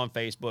watching on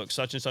Facebook,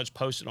 such and such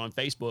posted on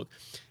Facebook.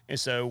 And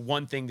so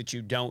one thing that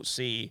you don't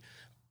see,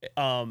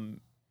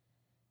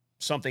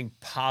 something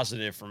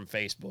positive from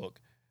Facebook.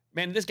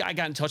 Man, this guy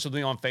got in touch with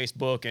me on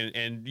Facebook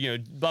and you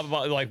know, blah,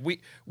 blah, blah. Like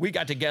we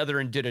got together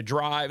and did a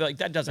drive. Like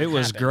that doesn't happen. It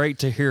was great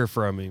to hear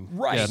from him.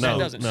 Right. Yeah, That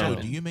doesn't happen.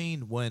 So do you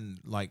mean when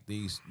like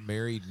these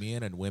married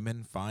men and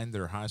women find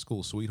their high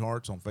school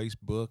sweethearts on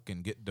Facebook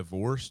and get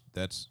divorced,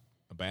 that's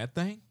a bad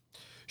thing?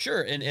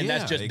 Sure, and Yeah,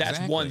 that's just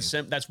exactly.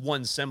 that's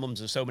one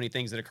semblance of so many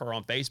things that occur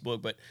on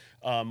Facebook. But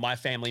my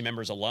family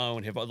members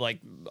alone have, like,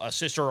 a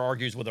sister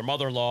argues with her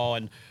mother-in-law,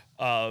 and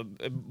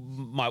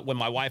when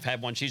my wife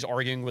had one, she's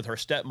arguing with her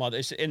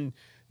stepmother. And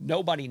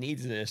nobody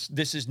needs this.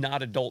 This is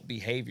not adult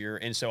behavior,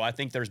 and so I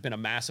think there's been a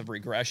massive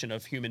regression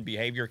of human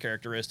behavior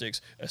characteristics,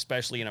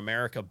 especially in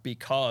America,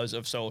 because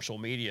of social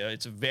media.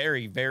 It's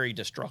very, very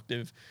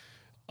destructive.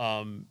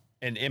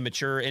 And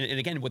immature, and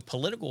again with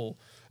political,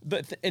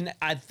 and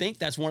I think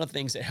that's one of the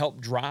things that helped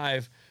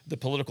drive the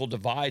political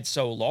divide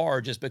so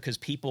large is because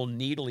people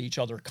needle each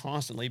other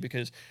constantly,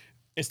 because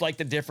it's like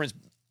the difference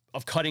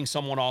of cutting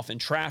someone off in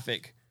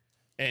traffic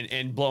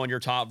and blowing your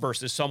top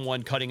versus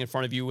someone cutting in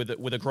front of you with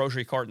a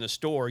grocery cart in the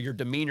store. Your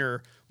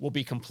demeanor will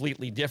be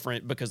completely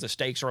different because the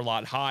stakes are a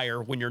lot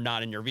higher when you're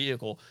not in your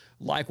vehicle.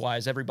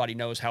 Likewise, everybody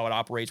knows how it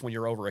operates when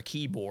you're over a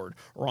keyboard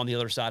or on the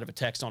other side of a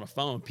text on a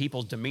phone.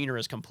 People's demeanor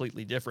is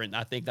completely different. And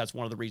I think that's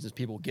one of the reasons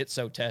people get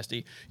so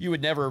testy. You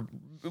would never,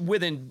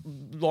 within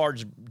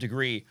large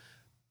degree,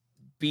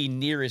 be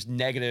near as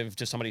negative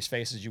to somebody's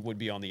face as you would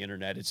be on the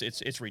internet.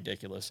 It's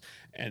ridiculous.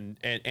 And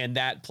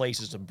that place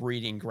is a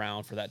breeding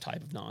ground for that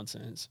type of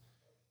nonsense.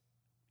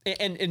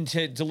 And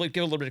to give a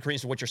little bit of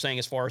credence to what you're saying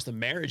as far as the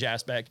marriage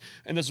aspect,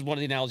 and this is one of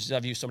the analogies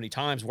I've used so many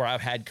times, where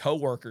I've had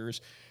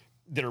coworkers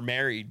that are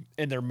married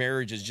and their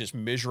marriage is just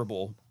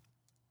miserable.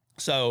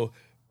 So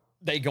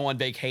they go on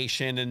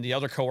vacation and the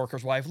other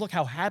coworker's wife, look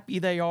how happy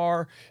they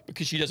are,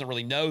 because she doesn't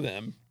really know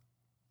them.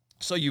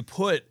 So you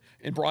put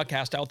and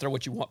broadcast out there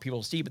what you want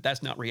people to see, but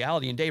that's not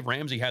reality. And Dave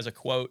Ramsey has a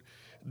quote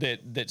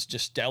that's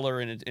just stellar,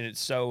 and it's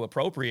so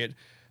appropriate.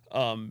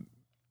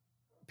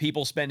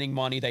 People spending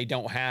money they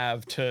don't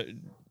have to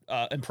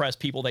impress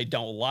people they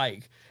don't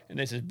like. And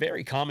this is a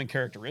very common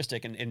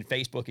characteristic. And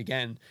Facebook,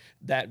 again,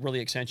 that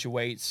really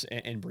accentuates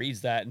and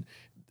breeds that.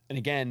 And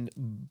again,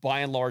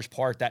 by and large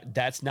part,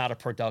 that's not a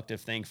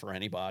productive thing for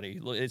anybody.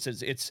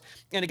 It's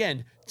and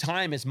again,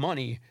 time is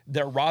money.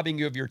 They're robbing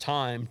you of your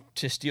time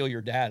to steal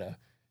your data.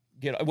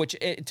 Which,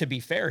 to be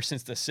fair,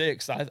 since the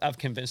 6th, I've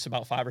convinced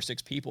about 5 or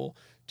 6 people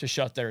to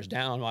shut theirs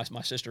down.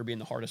 My sister being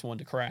the hardest one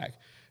to crack,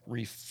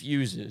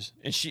 refuses.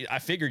 And I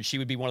figured she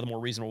would be one of the more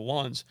reasonable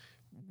ones,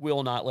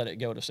 will not let it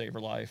go to save her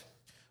life.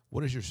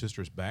 What is your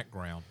sister's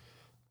background?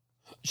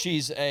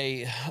 She's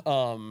a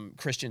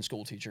Christian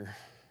school teacher.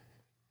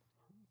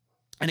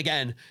 And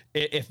again,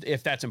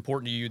 if that's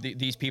important to you,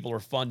 these people are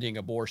funding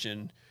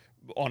abortion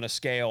on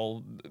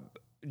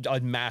a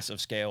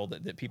massive scale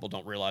that people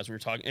don't realize when you're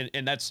talking.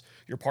 And that's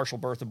your partial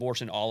birth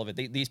abortion, all of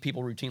it. These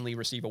people routinely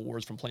receive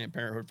awards from Planned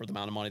Parenthood for the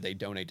amount of money they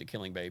donate to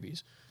killing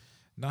babies.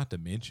 Not to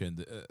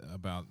mention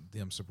about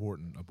them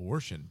supporting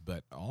abortion,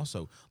 but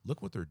also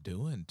look what they're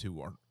doing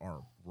to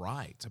our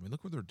rights. I mean,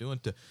 look what they're doing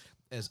to,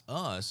 as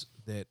us,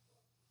 that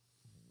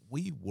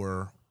we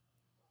were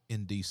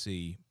in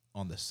D.C.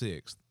 on the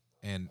 6th,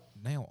 and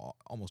now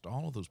almost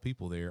all of those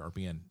people there are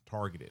being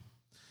targeted.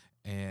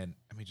 And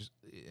I mean, just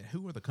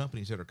who are the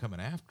companies that are coming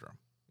after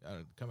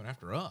them? Coming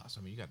after us?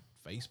 I mean, you got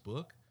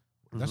Facebook.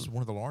 That's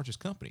one of the largest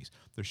companies.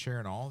 They're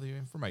sharing all the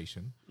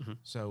information.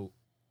 So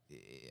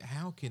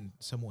how can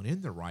someone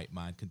in their right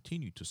mind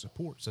continue to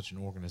support such an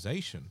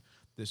organization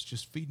that's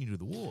just feeding you to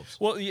the wolves?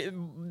 Well,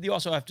 you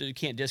also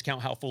can't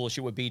discount how foolish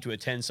it would be to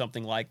attend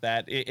something like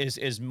that.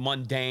 As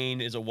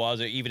mundane as it was,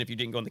 even if you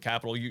didn't go in the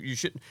Capitol, you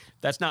shouldn't.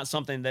 That's not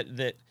something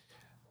that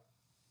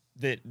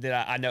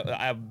I know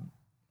I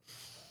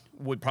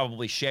would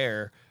probably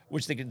share.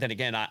 Which then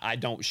again, I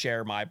don't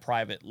share my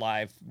private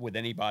life with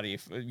anybody.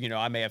 If,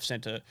 I may have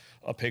sent a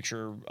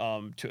picture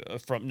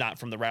from not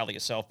from the rally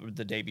itself, but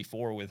the day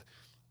before with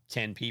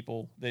 10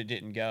 people that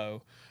didn't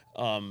go.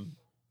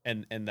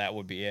 And that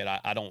would be it.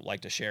 I don't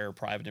like to share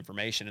private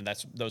information, and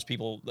that's those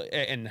people.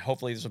 And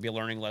hopefully this will be a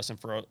learning lesson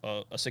for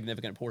a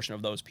significant portion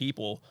of those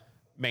people.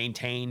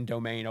 Maintain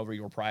domain over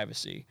your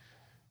privacy.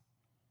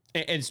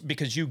 And it's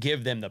because you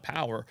give them the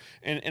power.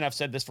 And I've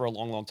said this for a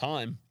long, long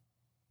time.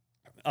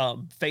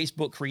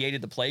 Facebook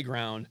created the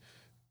playground,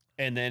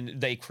 and then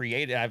they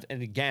created,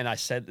 and again, I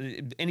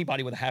said,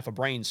 anybody with a half a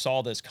brain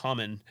saw this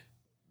coming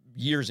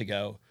years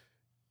ago.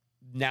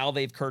 Now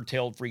they've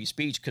curtailed free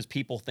speech because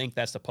people think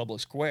that's the public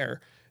square.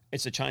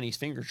 It's a Chinese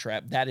finger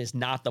trap. That is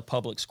not the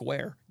public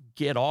square.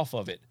 Get off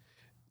of it,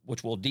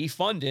 which will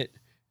defund it,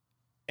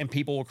 and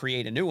people will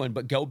create a new one.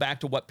 But go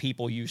back to what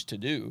people used to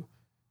do.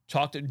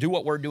 Do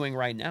what we're doing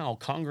right now.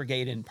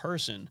 Congregate in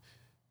person.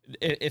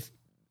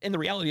 And the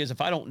reality is,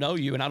 if I don't know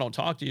you and I don't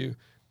talk to you,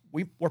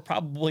 we're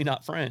probably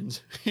not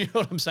friends. You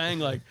know what I'm saying?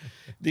 Like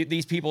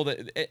these people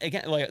that,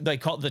 again, like they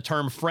call the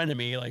term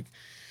frenemy, like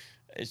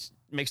it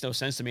makes no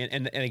sense to me.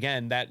 And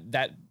again,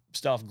 that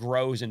stuff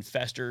grows and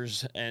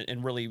festers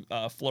and really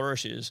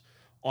flourishes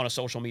on a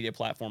social media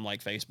platform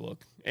like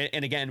Facebook.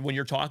 And again, when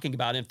you're talking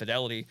about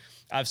infidelity,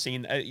 I've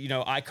seen,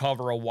 I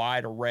cover a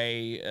wide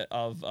array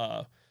of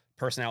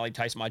personality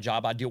types in my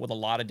job. I deal with a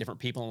lot of different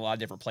people in a lot of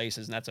different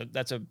places, and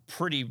that's a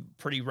pretty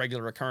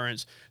regular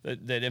occurrence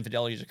that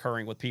infidelity is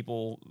occurring with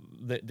people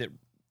that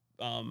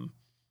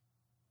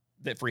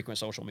frequent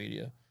social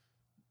media.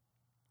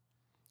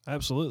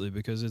 Absolutely,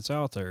 because it's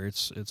out there.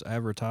 It's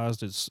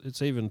advertised.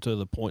 It's even to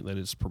the point that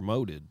it's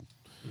promoted.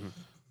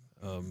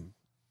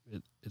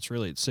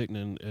 It's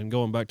sickening. And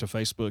going back to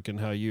Facebook and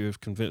how you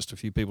have convinced a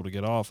few people to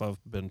get off, I've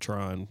been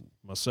trying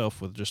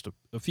myself with just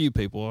a few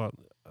people.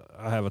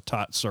 I have a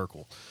tight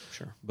circle.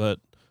 Sure. But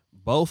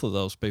both of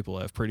those people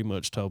have pretty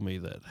much told me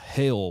that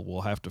hell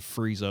will have to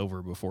freeze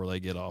over before they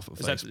get off of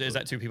Facebook. Is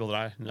that 2 people that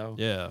I know?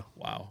 Yeah.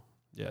 Wow.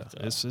 Yeah.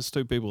 It's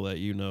 2 people that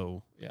you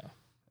know. Yeah.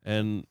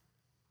 And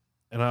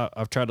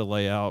I've tried to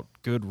lay out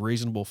good,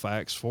 reasonable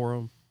facts for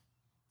them.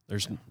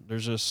 There's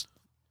just,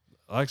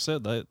 like I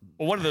said,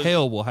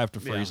 hell will have to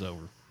freeze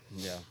over.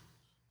 Yeah.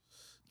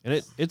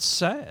 And it's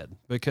sad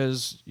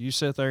because you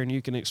sit there and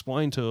you can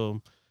explain to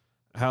them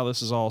how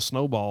this is all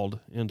snowballed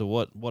into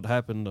what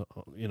happened,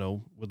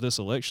 with this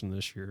election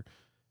this year,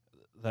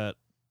 that,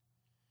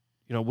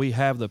 we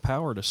have the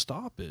power to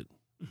stop it,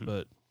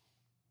 but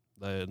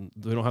they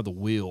don't have the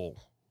will.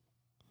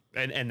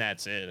 And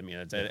that's it. I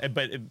mean,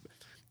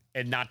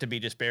 and not to be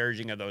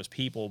disparaging of those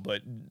people,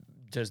 but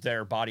does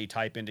their body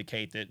type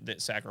indicate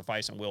that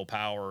sacrifice and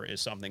willpower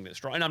is something that's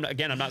strong? And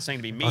I'm not saying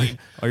to be mean.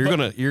 You're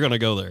gonna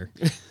go there.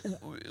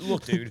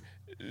 Look, dude.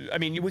 I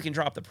mean, we can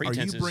drop the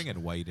pretenses. Are you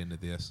bringing weight into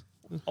this?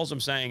 All I'm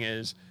saying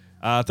is,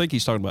 I think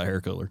he's talking about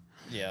hair color.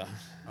 Yeah.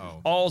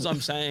 Oh. All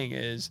I'm saying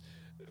is,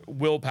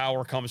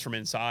 willpower comes from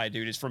inside,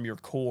 dude. It's from your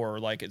core.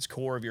 Like, it's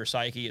core of your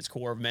psyche. It's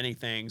core of many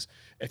things.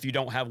 If you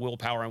don't have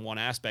willpower in one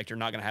aspect, you're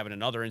not going to have it in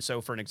another. And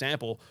so, for an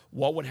example,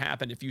 what would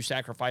happen if you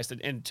sacrificed it?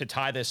 And to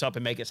tie this up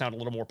and make it sound a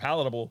little more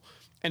palatable,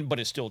 but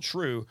it's still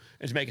true,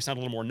 and to make it sound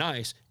a little more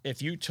nice,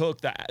 if you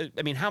took that,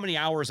 I mean, how many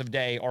hours of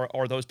day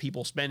are those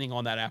people spending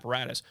on that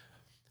apparatus?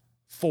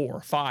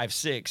 4, 5,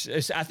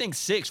 6. I think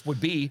 6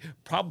 would be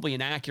probably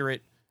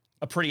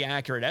a pretty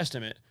accurate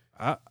estimate.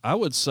 I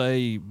would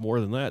say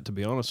more than that, to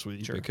be honest with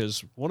you, Sure.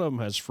 because one of them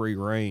has free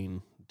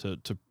reign to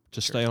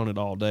stay on it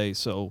all day.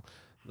 So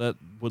that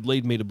would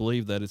lead me to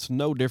believe that it's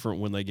no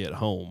different when they get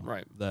home.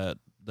 Right. That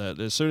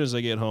as soon as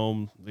they get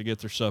home, they get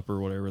their supper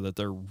or whatever, that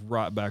they're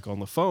right back on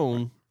the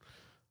phone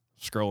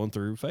scrolling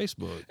through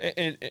Facebook.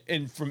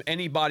 And from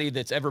anybody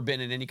that's ever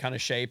been in any kind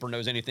of shape or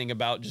knows anything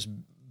about just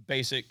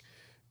basic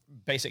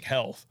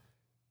health,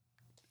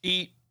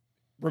 eat,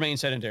 remain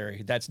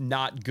sedentary. That's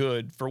not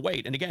good for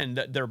weight. And again,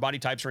 their body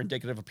types are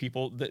indicative of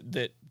people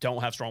that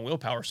don't have strong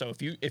willpower. So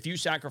if you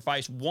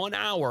sacrifice 1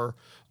 hour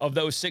of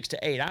those 6 to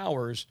 8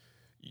 hours,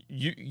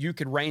 you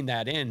could rein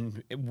that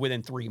in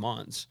within 3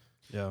 months.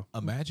 Yeah.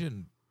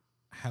 Imagine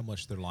how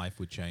much their life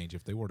would change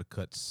if they were to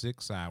cut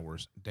 6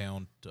 hours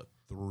down to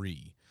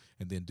 3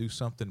 and then do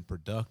something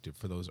productive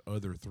for those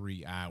other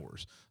 3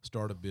 hours.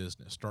 Start a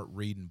business, start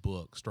reading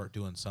books, start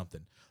doing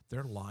something.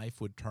 Their life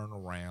would turn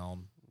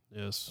around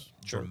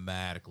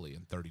dramatically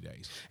in 30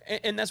 days.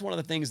 And that's one of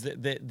the things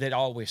that I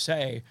always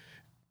say.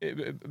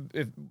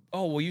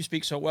 You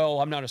speak so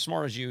well, I'm not as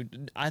smart as you.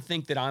 I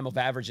think that I'm of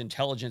average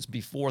intelligence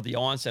before the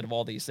onset of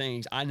all these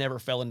things. I never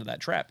fell into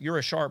that trap. You're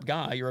a sharp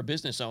guy. You're a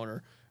business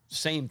owner.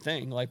 Same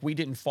thing. Like, we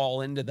didn't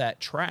fall into that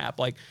trap.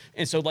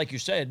 And so, like you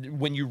said,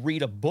 when you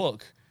read a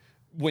book,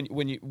 when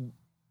you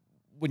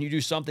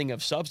do something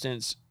of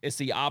substance, it's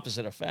the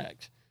opposite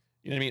effect.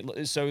 You know what I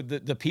mean? So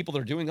the people that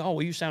are doing,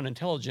 you sound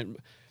intelligent.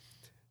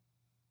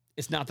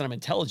 It's not that I'm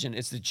intelligent.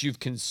 It's that you've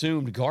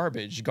consumed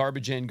garbage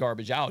in,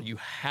 garbage out. You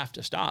have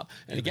to stop.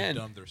 And again,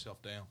 dumbed themselves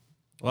down.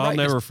 Well, I'll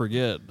never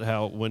forget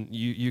how when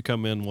you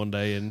come in one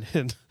day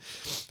and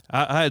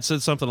I had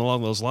said something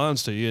along those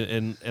lines to you,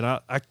 and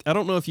I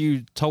don't know if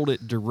you told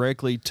it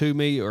directly to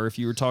me or if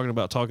you were talking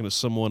to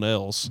someone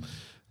else,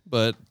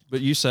 but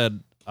you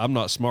said, "I'm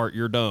not smart,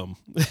 you're dumb."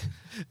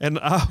 And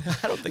I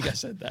don't think I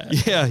said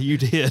that. Yeah, you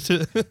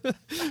did.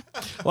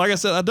 Like I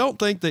said, I don't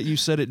think that you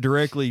said it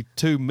directly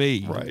to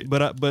me. Right.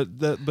 But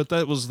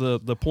that was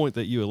the point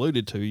that you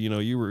alluded to. You know,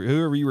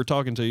 whoever you were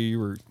talking to, you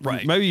were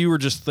right. Maybe you were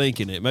just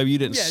thinking it. Maybe you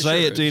didn't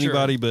say it to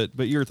anybody,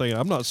 but you're thinking,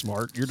 "I'm not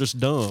smart. You're just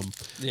dumb."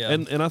 Yeah.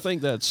 And I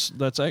think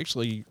that's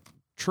actually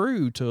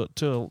true to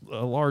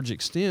a large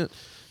extent.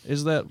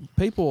 Is that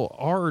people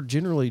are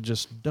generally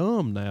just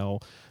dumb now,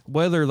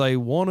 whether they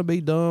want to be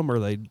dumb or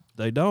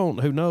they don't.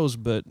 Who knows?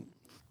 But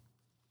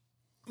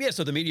yeah,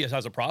 so the media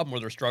has a problem where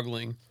they're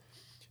struggling,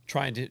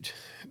 trying to,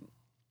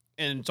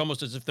 and it's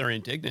almost as if they're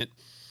indignant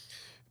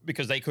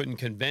because they couldn't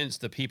convince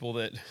the people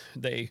that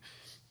they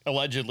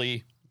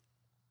allegedly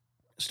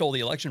stole the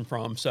election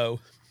from.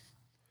 So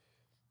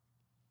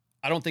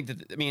I don't think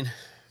that, I mean,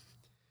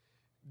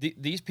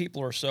 these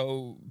people are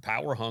so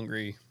power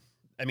hungry.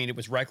 I mean, it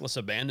was reckless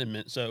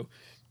abandonment. So,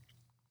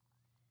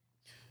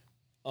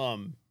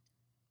 and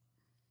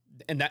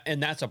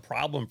that's a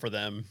problem for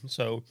them.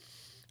 So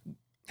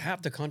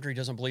half the country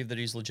doesn't believe that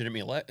he's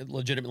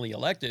legitimately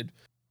elected.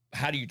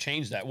 How do you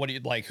change that? What do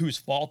you like? Whose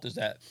fault is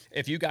that?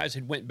 If you guys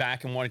had went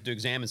back and wanted to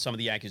examine some of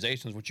the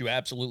accusations, which you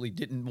absolutely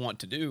didn't want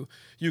to do,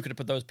 you could have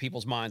put those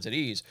people's minds at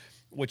ease,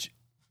 which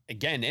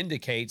again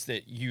indicates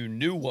that you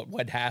knew what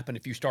would happen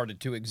if you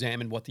started to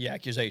examine what the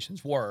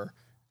accusations were,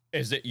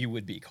 is that you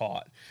would be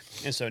caught.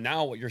 And so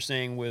now what you're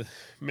seeing with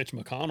Mitch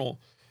McConnell,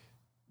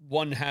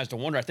 one has to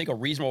wonder, I think a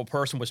reasonable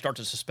person would start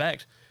to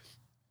suspect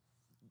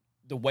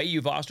the way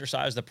you've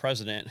ostracized the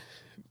president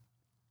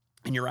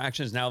and your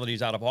actions now that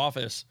he's out of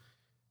office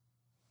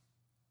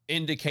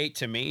indicate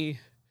to me,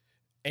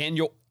 and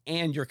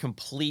your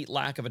complete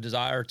lack of a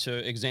desire to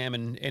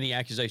examine any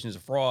accusations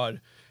of fraud,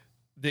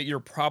 that you're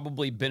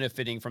probably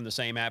benefiting from the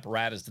same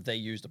apparatus that they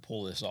use to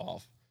pull this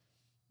off.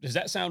 Does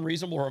that sound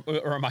reasonable,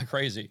 or am I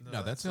crazy?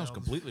 No, that sounds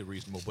completely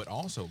reasonable. But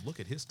also, look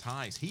at his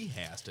ties he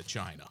has to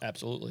China.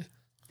 Absolutely.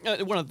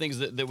 One of the things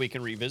that we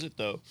can revisit,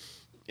 though,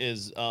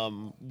 is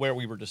where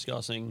we were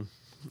discussing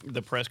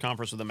the press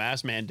conference with the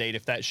mask mandate,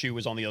 if that shoe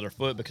was on the other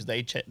foot, because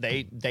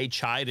they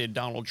chided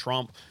Donald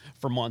Trump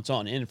for months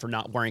on end for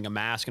not wearing a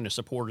mask, and his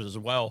supporters as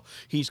well.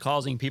 He's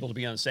causing people to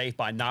be unsafe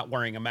by not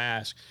wearing a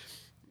mask.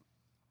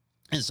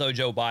 And so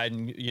Joe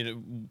Biden, you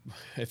know,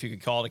 if you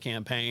could call it a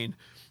campaign,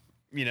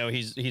 you know,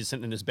 he's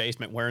sitting in his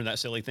basement wearing that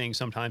silly thing,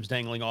 sometimes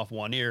dangling off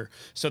one ear.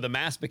 So the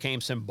mask became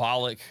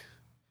symbolic,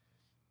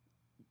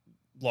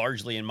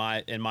 largely in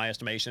my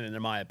estimation and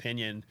in my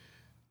opinion.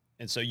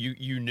 And so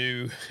you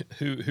knew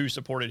who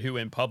supported who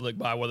in public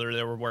by whether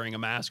they were wearing a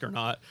mask or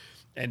not.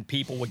 And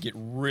people would get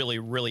really,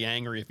 really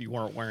angry if you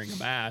weren't wearing a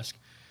mask.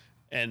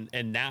 And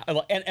now I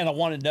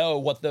want to know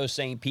what those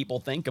same people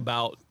think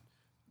about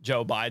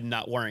Joe Biden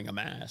not wearing a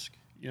mask.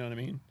 You know what I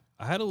mean?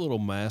 I had a little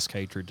mask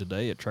hatred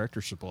today at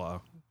Tractor Supply.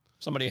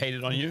 Somebody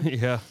hated on you.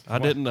 Yeah, I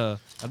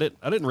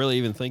didn't really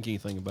even think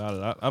anything about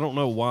it. I don't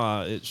know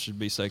why it should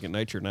be second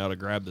nature now to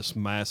grab this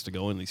mask to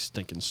go in these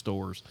stinking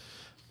stores,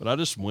 but I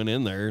just went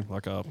in there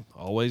like I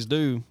always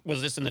do.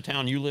 Was this in the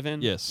town you live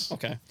in? Yes.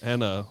 Okay.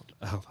 And I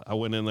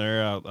went in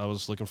there. I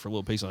was looking for a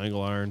little piece of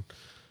angle iron.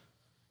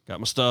 Got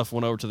my stuff.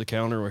 Went over to the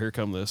counter. Well, here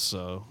come this. It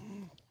was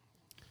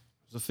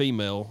a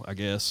female, I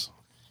guess.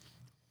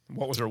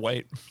 What was her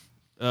weight?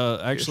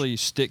 Actually,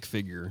 stick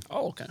figure.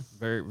 Oh, okay.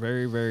 Very,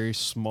 very, very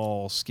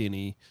small,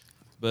 skinny.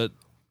 But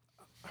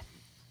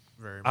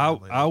Very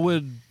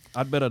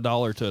I'd bet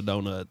 $1 to a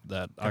donut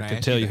that I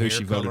could tell you who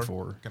she voted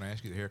for. Can I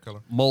ask you the hair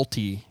color?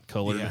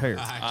 Multicolored hair.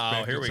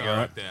 Oh, here we go.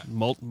 Like that.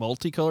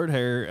 Multicolored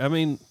hair. I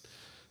mean,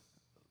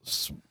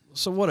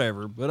 so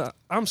whatever. But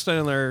I'm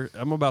standing there.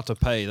 I'm about to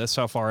pay. That's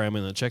how far I am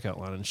in the checkout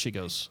line. And she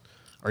goes,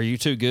 "Are you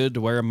too good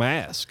to wear a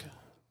mask?"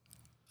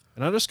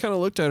 And I just kind of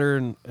looked at her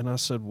and I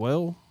said,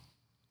 "Well,"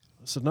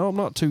 I said, "No, I'm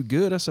not too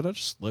good." I said, "I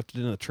just left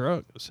it in the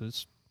truck." I said,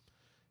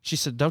 She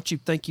said, "Don't you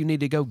think you need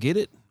to go get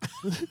it?"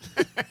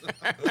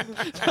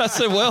 I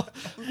said, "Well,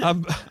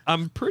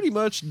 I'm pretty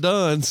much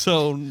done,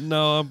 so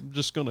no, I'm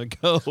just gonna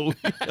go." You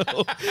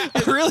know?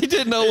 I really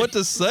didn't know what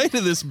to say to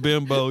this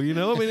bimbo. You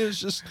know, I mean, it's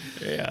just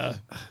Yeah.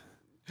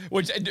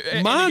 Which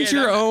mind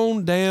your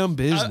own damn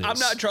business. I'm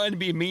not trying to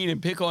be mean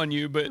and pick on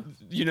you, but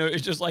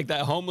it's just like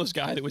that homeless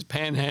guy that was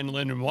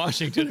panhandling in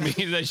Washington. I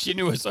mean, that she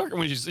knew a sucker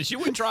when she said she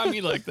wouldn't try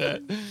me like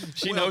that.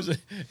 She knows that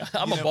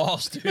I'm a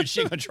boss, dude.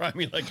 She gonna try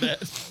me like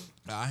that.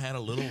 I had a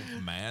little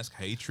mask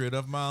hatred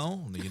of my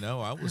own.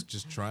 I was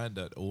just trying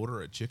to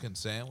order a chicken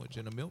sandwich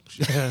and a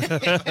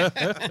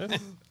milkshake,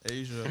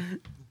 Asia.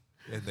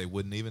 and they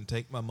wouldn't even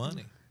take my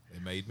money. They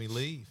made me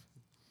leave.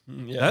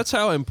 Yeah. That's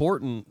how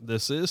important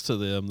this is to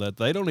them, that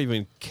they don't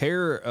even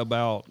care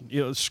about,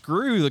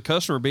 screw the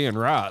customer being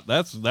right.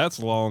 That's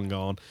long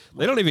gone.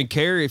 They don't even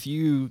care if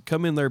you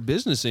come in their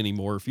business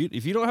anymore. If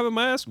you don't have a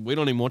mask, we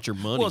don't even want your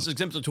money. Well, it's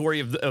exemplary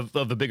of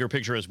the bigger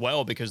picture as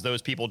well, because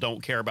those people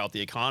don't care about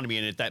the economy,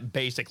 and at that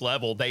basic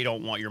level, they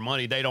don't want your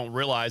money. They don't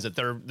realize that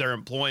their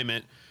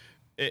employment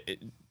it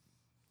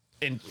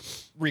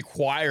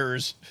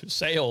requires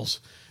sales,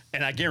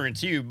 and I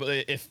guarantee you,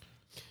 if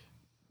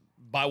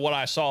by what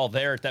I saw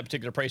there at that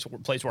particular place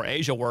where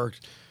Asia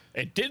worked,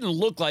 it didn't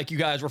look like you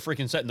guys were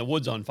freaking setting the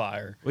woods on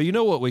fire. Well, you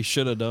know what we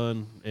should have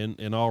done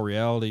in all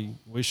reality?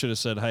 We should have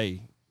said,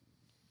 "Hey,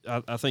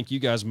 I think you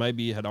guys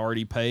maybe had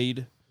already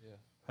paid. Yeah.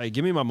 Hey,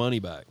 give me my money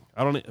back.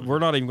 We're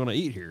not even going to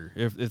eat here.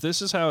 If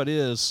this is how it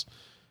is,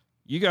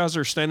 you guys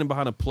are standing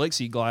behind a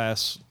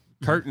plexiglass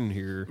curtain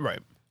here.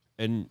 Right.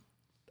 And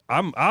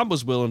I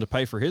was willing to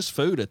pay for his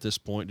food at this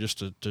point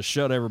just to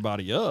shut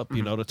everybody up,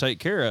 to take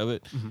care of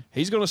it. Mm-hmm.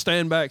 He's going to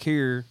stand back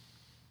here,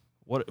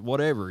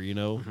 whatever,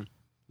 Mm-hmm.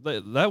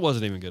 That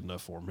wasn't even good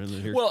enough for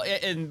him. Well,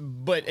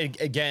 but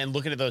again,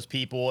 looking at those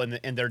people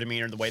and their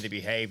demeanor and the way they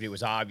behaved, it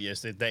was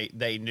obvious that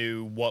they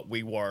knew what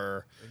we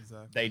were.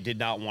 Exactly. They did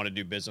not want to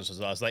do business with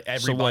us. Like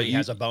everybody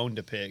has a bone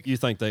to pick. You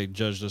think they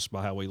judged us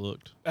by how we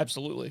looked?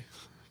 Absolutely.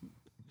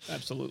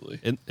 Absolutely.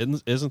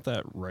 And isn't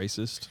that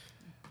racist?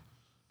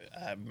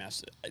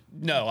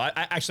 No, I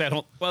actually, I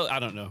don't. Well, I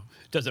don't know.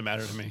 It doesn't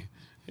matter to me.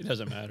 It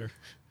doesn't matter.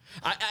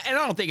 And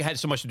I don't think it had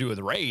so much to do with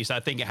race.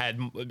 I think it had,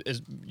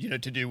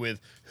 to do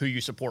with who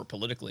you support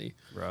politically.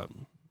 Right.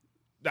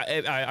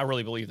 I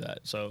really believe that.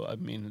 So I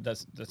mean,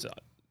 that's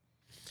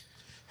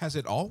Has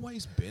it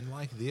always been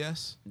like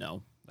this?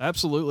 No,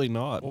 absolutely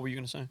not. What were you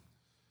going to say?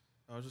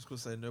 I was just going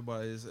to say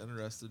nobody's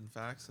interested in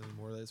facts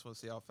anymore. They just want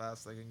to see how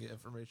fast they can get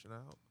information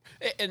out.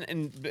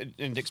 And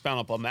to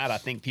expound upon that, I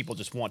think people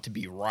just want to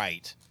be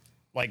right.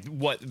 Like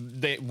what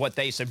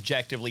they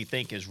subjectively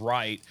think is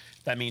right.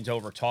 That means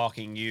over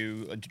talking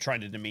you,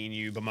 trying to demean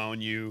you,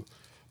 bemoan you.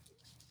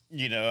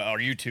 Are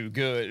you too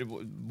good?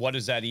 What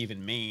does that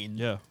even mean?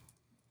 Yeah.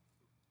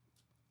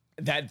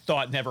 That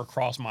thought never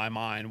crossed my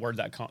mind. Where'd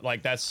that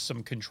that's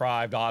some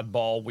contrived,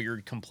 oddball,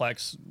 weird,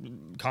 complex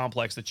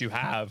that you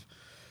have.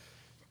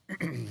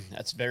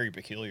 That's very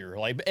peculiar.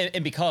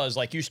 And because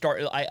you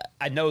start,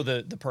 I know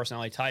the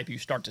personality type. You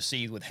start to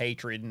see with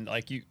hatred, and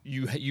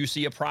you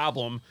see a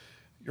problem,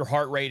 your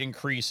heart rate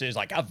increases.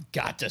 I've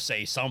got to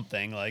say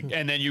something.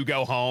 And then you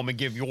go home and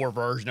give your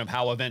version of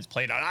how events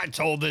played out. I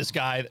told this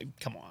guy,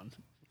 come on.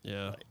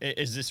 Yeah.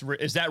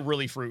 Is that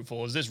really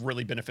fruitful? Is this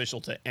really beneficial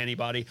to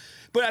anybody?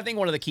 But I think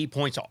one of the key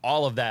points of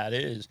all of that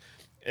is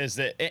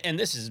that, and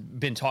this has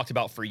been talked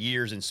about for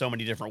years in so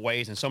many different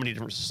ways in so many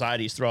different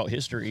societies throughout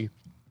history,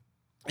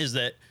 is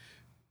that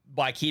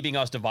by keeping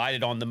us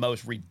divided on the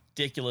most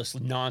ridiculous,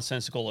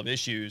 nonsensical of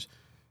issues,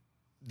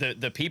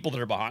 the people that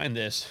are behind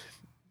this,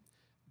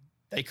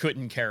 they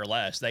couldn't care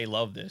less. They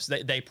love this.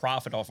 They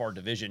profit off our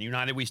division.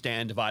 United we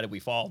stand, divided we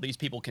fall. These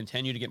people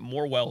continue to get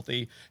more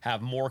wealthy,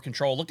 have more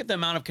control. Look at the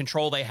amount of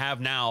control they have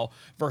now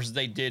versus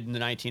they did in the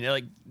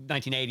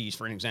 1980s,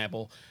 for an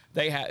example.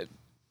 They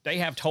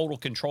have total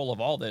control of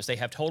all this. They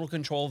have total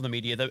control of the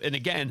media. And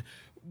again,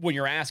 when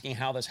you're asking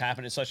how this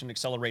happened at such an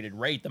accelerated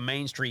rate, the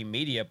mainstream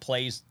media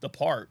plays the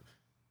part.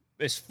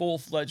 It's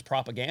full-fledged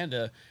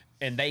propaganda.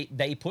 And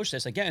they push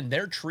this again.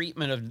 Their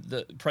treatment of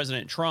the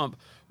President Trump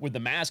with the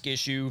mask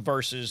issue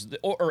versus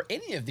or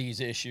any of these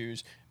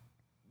issues,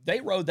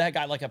 they rode that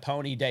guy like a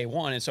pony day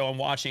one. And so I'm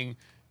watching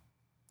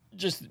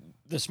just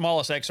the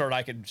smallest excerpt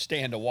I could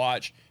stand to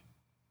watch,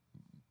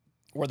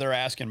 where they're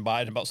asking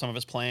Biden about some of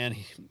his plan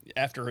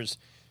after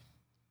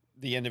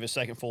the end of his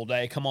second full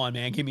day. Come on,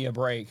 man, give me a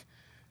break.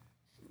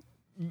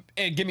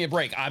 And give me a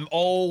break. I'm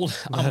old.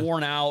 I'm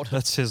worn out.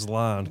 That's his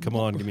line. Come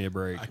on, give me a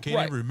break. I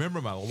can't even remember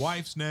my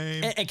wife's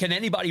name. And can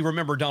anybody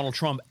remember Donald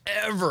Trump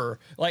ever?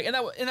 Like, and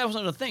that was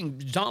another thing.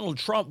 Donald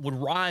Trump would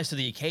rise to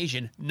the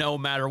occasion no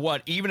matter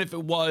what, even if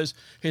it was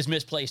his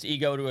misplaced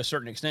ego to a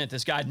certain extent.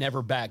 This guy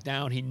never backed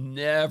down. He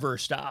never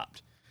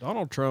stopped.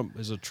 Donald Trump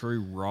is a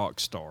true rock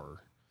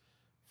star.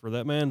 For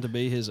that man to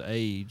be his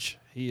age,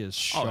 he is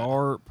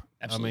sharp.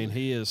 Absolutely. I mean,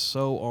 he is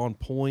so on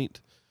point.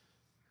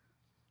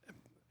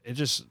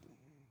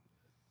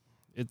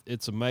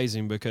 It's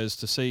amazing because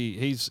to see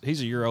he's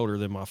a year older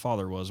than my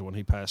father was when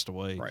he passed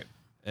away. Right.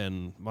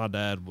 And my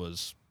dad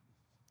was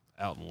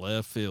out in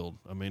left field.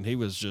 I mean, he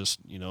was just,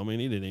 he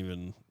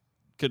couldn't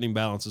even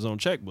balance his own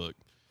checkbook.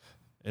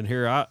 And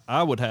here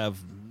I would have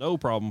no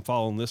problem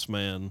following this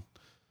man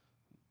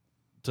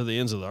to the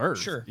ends of the earth.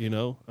 Sure.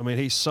 I mean,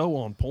 he's so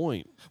on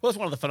point. Well, that's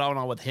one of the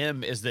phenomena with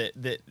him is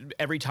that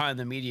every time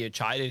the media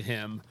chided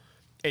him,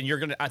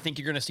 and I think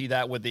you're gonna see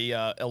that with the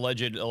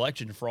alleged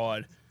election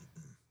fraud.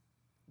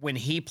 When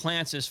he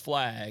plants his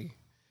flag,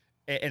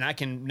 and I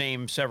can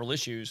name several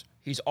issues,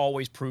 he's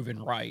always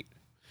proven right.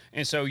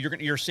 And so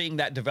you're seeing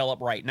that develop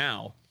right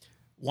now.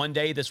 One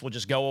day this will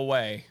just go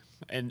away.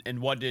 And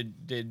what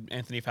did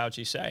Anthony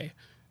Fauci say?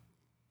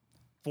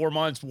 4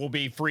 months will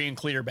be free and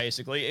clear,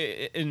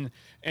 basically. And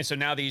so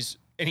now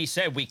and he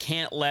said we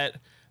can't let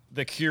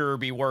the cure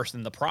be worse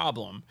than the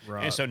problem.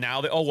 Right. And so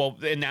now,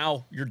 and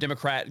now your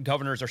Democrat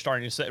governors are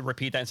starting to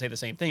repeat that and say the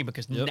same thing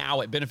because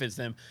now it benefits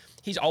them.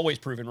 He's always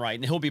proven right,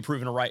 and he'll be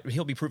proven right.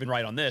 He'll be proven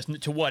right on this.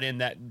 To what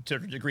end that, to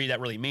the degree that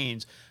really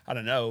means, I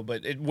don't know.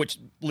 But which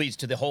leads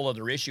to the whole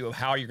other issue of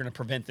how you're going to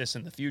prevent this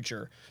in the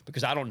future,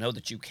 because I don't know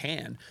that you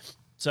can.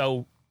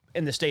 So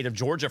in the state of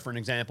Georgia, for an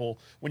example,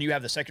 when you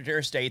have the Secretary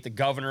of State, the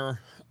governor,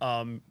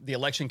 the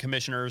election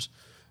commissioners,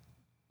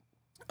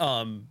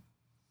 the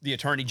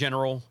Attorney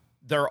General,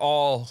 they're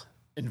all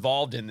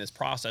involved in this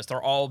process.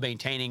 They're all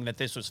maintaining that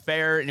this was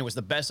fair and it was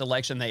the best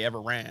election they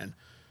ever ran.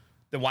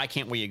 Then why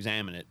can't we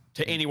examine it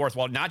to any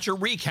worthwhile? Not your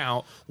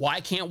recount.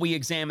 Why can't we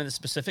examine the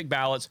specific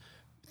ballots?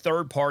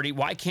 Third party.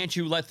 Why can't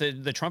you let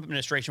the Trump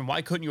administration,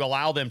 why couldn't you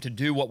allow them to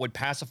do what would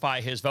pacify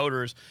his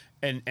voters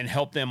and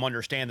help them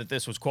understand that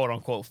this was quote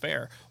unquote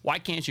fair? Why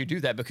can't you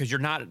do that? Because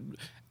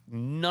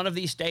none of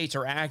these states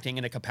are acting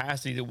in a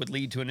capacity that would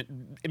lead to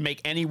make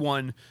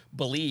anyone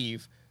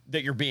believe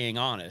that you're being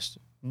honest.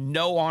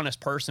 No honest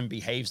person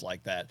behaves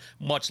like that,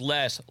 much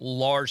less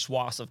large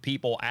swaths of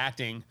people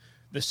acting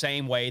the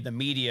same way. The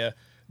media,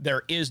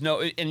 there is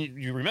no, and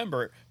you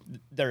remember,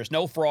 there is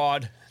no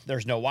fraud.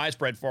 There's no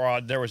widespread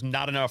fraud. There was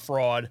not enough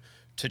fraud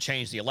to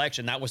change the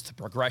election. That was the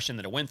progression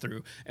that it went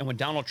through. And when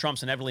Donald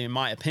Trump's inevitably, in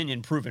my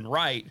opinion, proven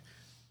right,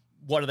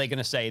 what are they going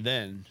to say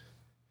then?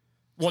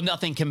 Well,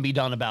 nothing can be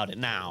done about it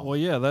now. Well,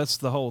 yeah, that's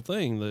the whole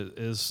thing. That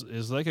is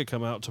they could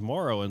come out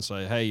tomorrow and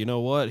say, hey, you know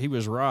what? He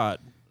was right.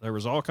 There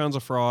was all kinds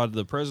of fraud.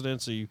 The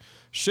presidency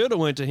should have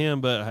went to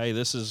him, but hey,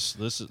 this is,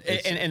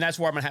 and that's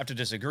where I'm gonna have to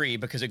disagree,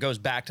 because it goes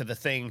back to the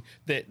thing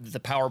that the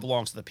power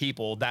belongs to the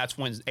people. That's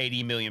when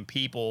 80 million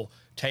people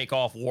take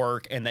off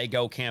work and they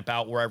go camp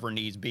out wherever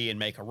needs be and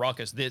make a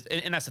ruckus.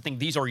 And that's the thing.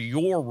 These are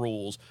your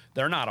rules.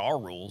 They're not our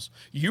rules.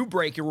 You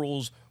break your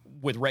rules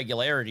with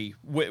regularity.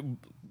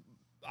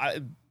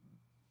 I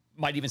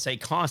might even say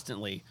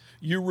constantly.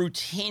 You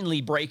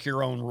routinely break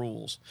your own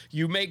rules.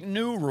 You make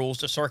new rules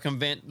to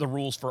circumvent the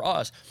rules for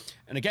us.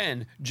 And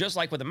again, just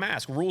like with the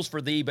mask, rules for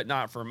thee, but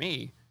not for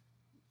me.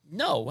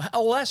 No.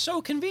 Oh, that's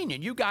so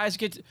convenient. You guys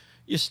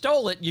you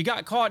stole it. You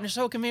got caught and it's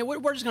so convenient.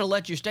 We're just going to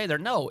let you stay there.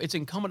 No, it's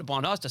incumbent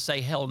upon us to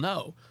say, hell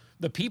no.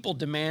 The people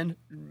demand.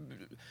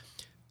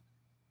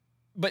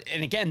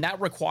 And again, that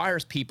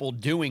requires people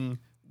doing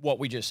what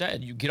we just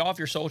said. You get off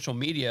your social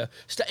media.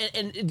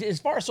 And as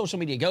far as social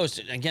media goes,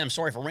 again, I'm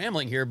sorry for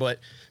rambling here, but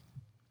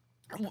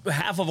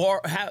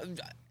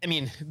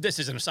this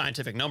isn't a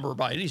scientific number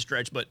by any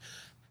stretch, but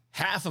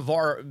half of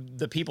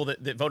the people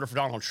that voted for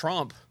Donald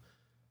Trump,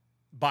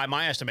 by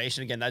my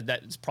estimation, again,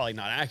 that's probably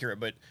not accurate,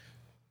 but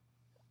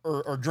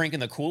are drinking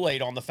the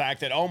Kool-Aid on the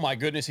fact that, oh my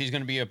goodness, he's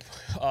going to be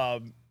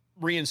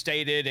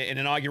reinstated and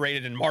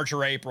inaugurated in March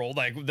or April.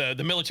 Like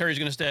the military is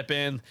going to step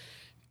in.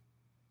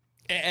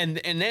 And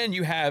then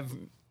you have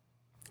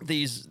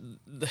these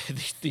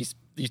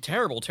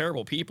terrible,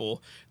 terrible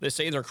people that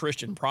say they're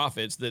Christian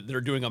prophets, that they're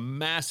doing a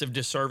massive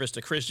disservice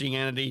to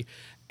Christianity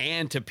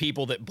and to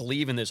people that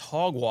believe in this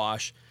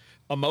hogwash,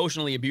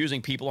 emotionally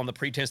abusing people on the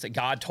pretense that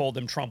God told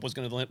them Trump was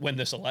going to win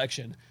this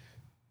election.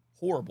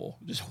 Horrible,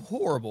 just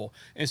horrible.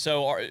 And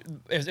so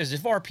as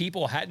if our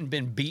people hadn't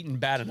been beaten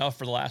bad enough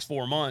for the last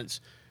 4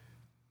 months,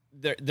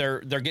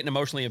 they're getting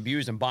emotionally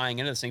abused and buying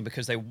into this thing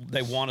because they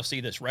want to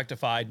see this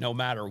rectified no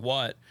matter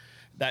what.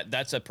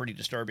 that's a pretty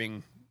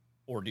disturbing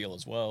ordeal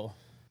as well.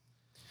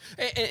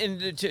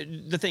 And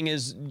the thing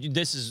is,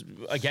 this is,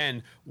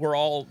 again, we're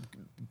all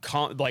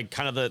like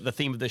kind of the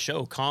theme of the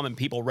show, common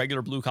people,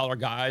 regular blue collar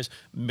guys,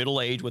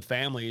 middle age with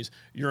families.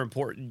 You're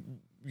important.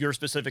 Your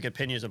specific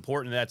opinion is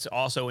important. That's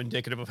also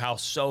indicative of how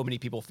so many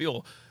people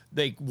feel.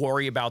 They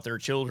worry about their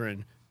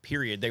children,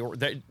 period.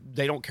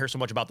 They don't care so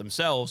much about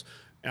themselves.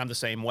 And I'm the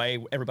same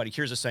way. Everybody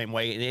here's the same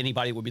way. And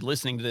anybody would be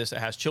listening to this that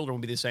has children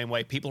would be the same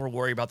way. People are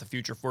worried about the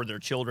future for their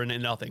children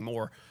and nothing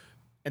more.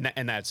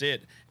 And that's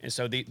it. And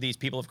so these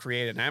people have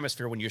created an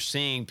atmosphere when you're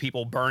seeing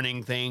people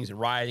burning things and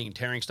rioting and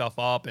tearing stuff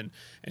up and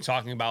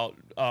talking about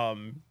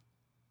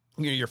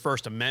your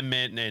First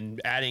Amendment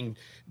and adding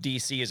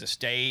DC as a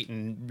state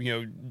and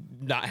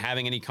not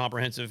having any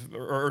comprehensive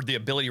or the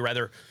ability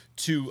rather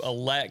to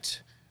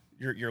elect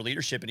your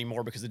leadership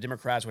anymore because the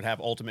Democrats would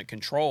have ultimate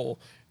control,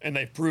 and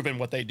they've proven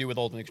what they do with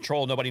ultimate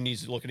control. Nobody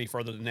needs to look any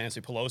further than Nancy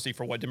Pelosi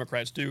for what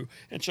Democrats do,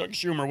 and Chuck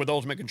Schumer with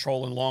ultimate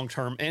control and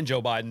long-term, and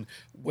Joe Biden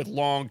with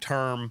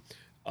long-term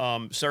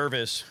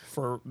service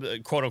for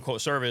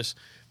quote-unquote service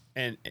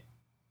and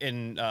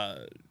in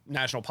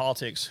national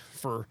politics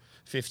for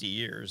 50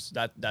 years.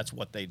 That's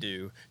what they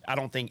do. I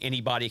don't think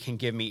anybody can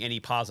give me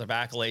any positive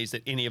accolades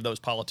that any of those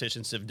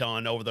politicians have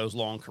done over those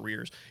long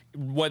careers,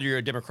 whether you're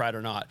a Democrat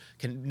or not.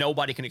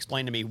 Nobody can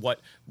explain to me what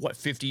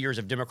 50 years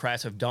of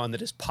Democrats have done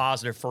that is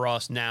positive for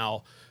us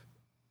now.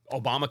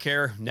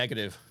 Obamacare,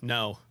 negative,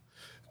 no.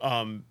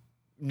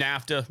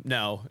 NAFTA,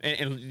 no.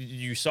 And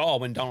you saw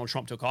when Donald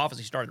Trump took office,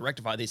 he started to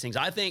rectify these things.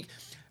 I think,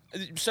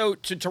 so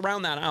to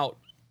round that out,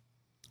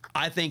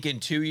 I think in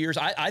 2 years,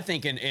 I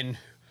think in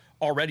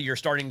already you're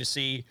starting to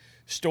see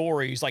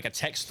stories like a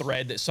text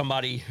thread that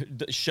somebody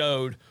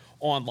showed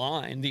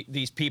online.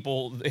 These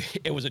people,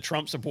 it was a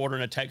Trump supporter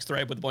in a text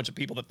thread with a bunch of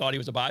people that thought he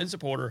was a Biden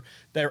supporter.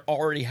 They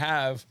already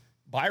have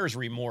buyer's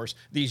remorse.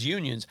 These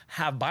unions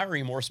have buyer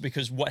remorse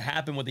because what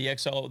happened with the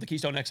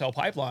Keystone XL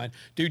pipeline,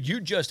 dude,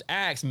 you just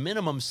axed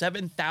minimum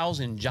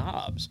 7,000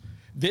 jobs.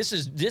 This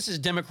is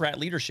Democrat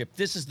leadership.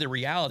 This is the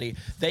reality.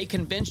 They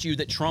convinced you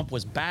that Trump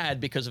was bad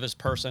because of his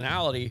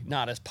personality,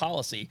 not his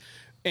policy.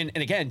 And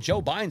again,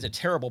 Joe Biden's a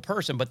terrible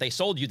person, but they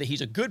sold you that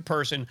he's a good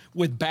person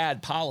with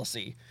bad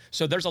policy.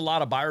 So there's a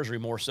lot of buyer's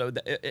remorse. So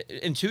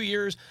in 2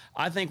 years,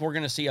 I think we're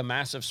going to see a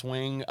massive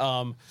swing.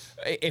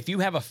 If you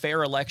have a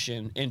fair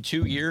election in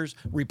 2 years,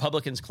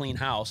 Republicans clean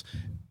house.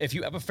 If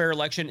you have a fair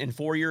election in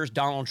 4 years,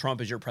 Donald Trump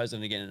is your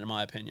president again, in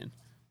my opinion.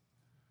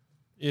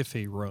 If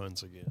he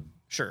runs again.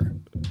 Sure.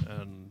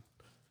 And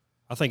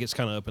I think it's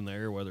kind of up in the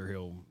air whether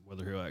he'll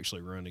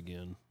actually run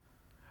again.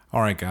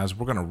 All right, guys,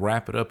 we're going to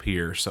wrap it up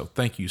here. So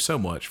thank you so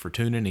much for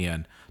tuning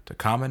in to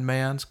Common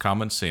Man's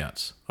Common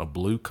Sense, a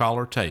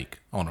blue-collar take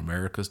on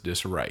America's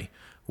disarray.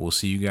 We'll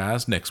see you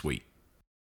guys next week.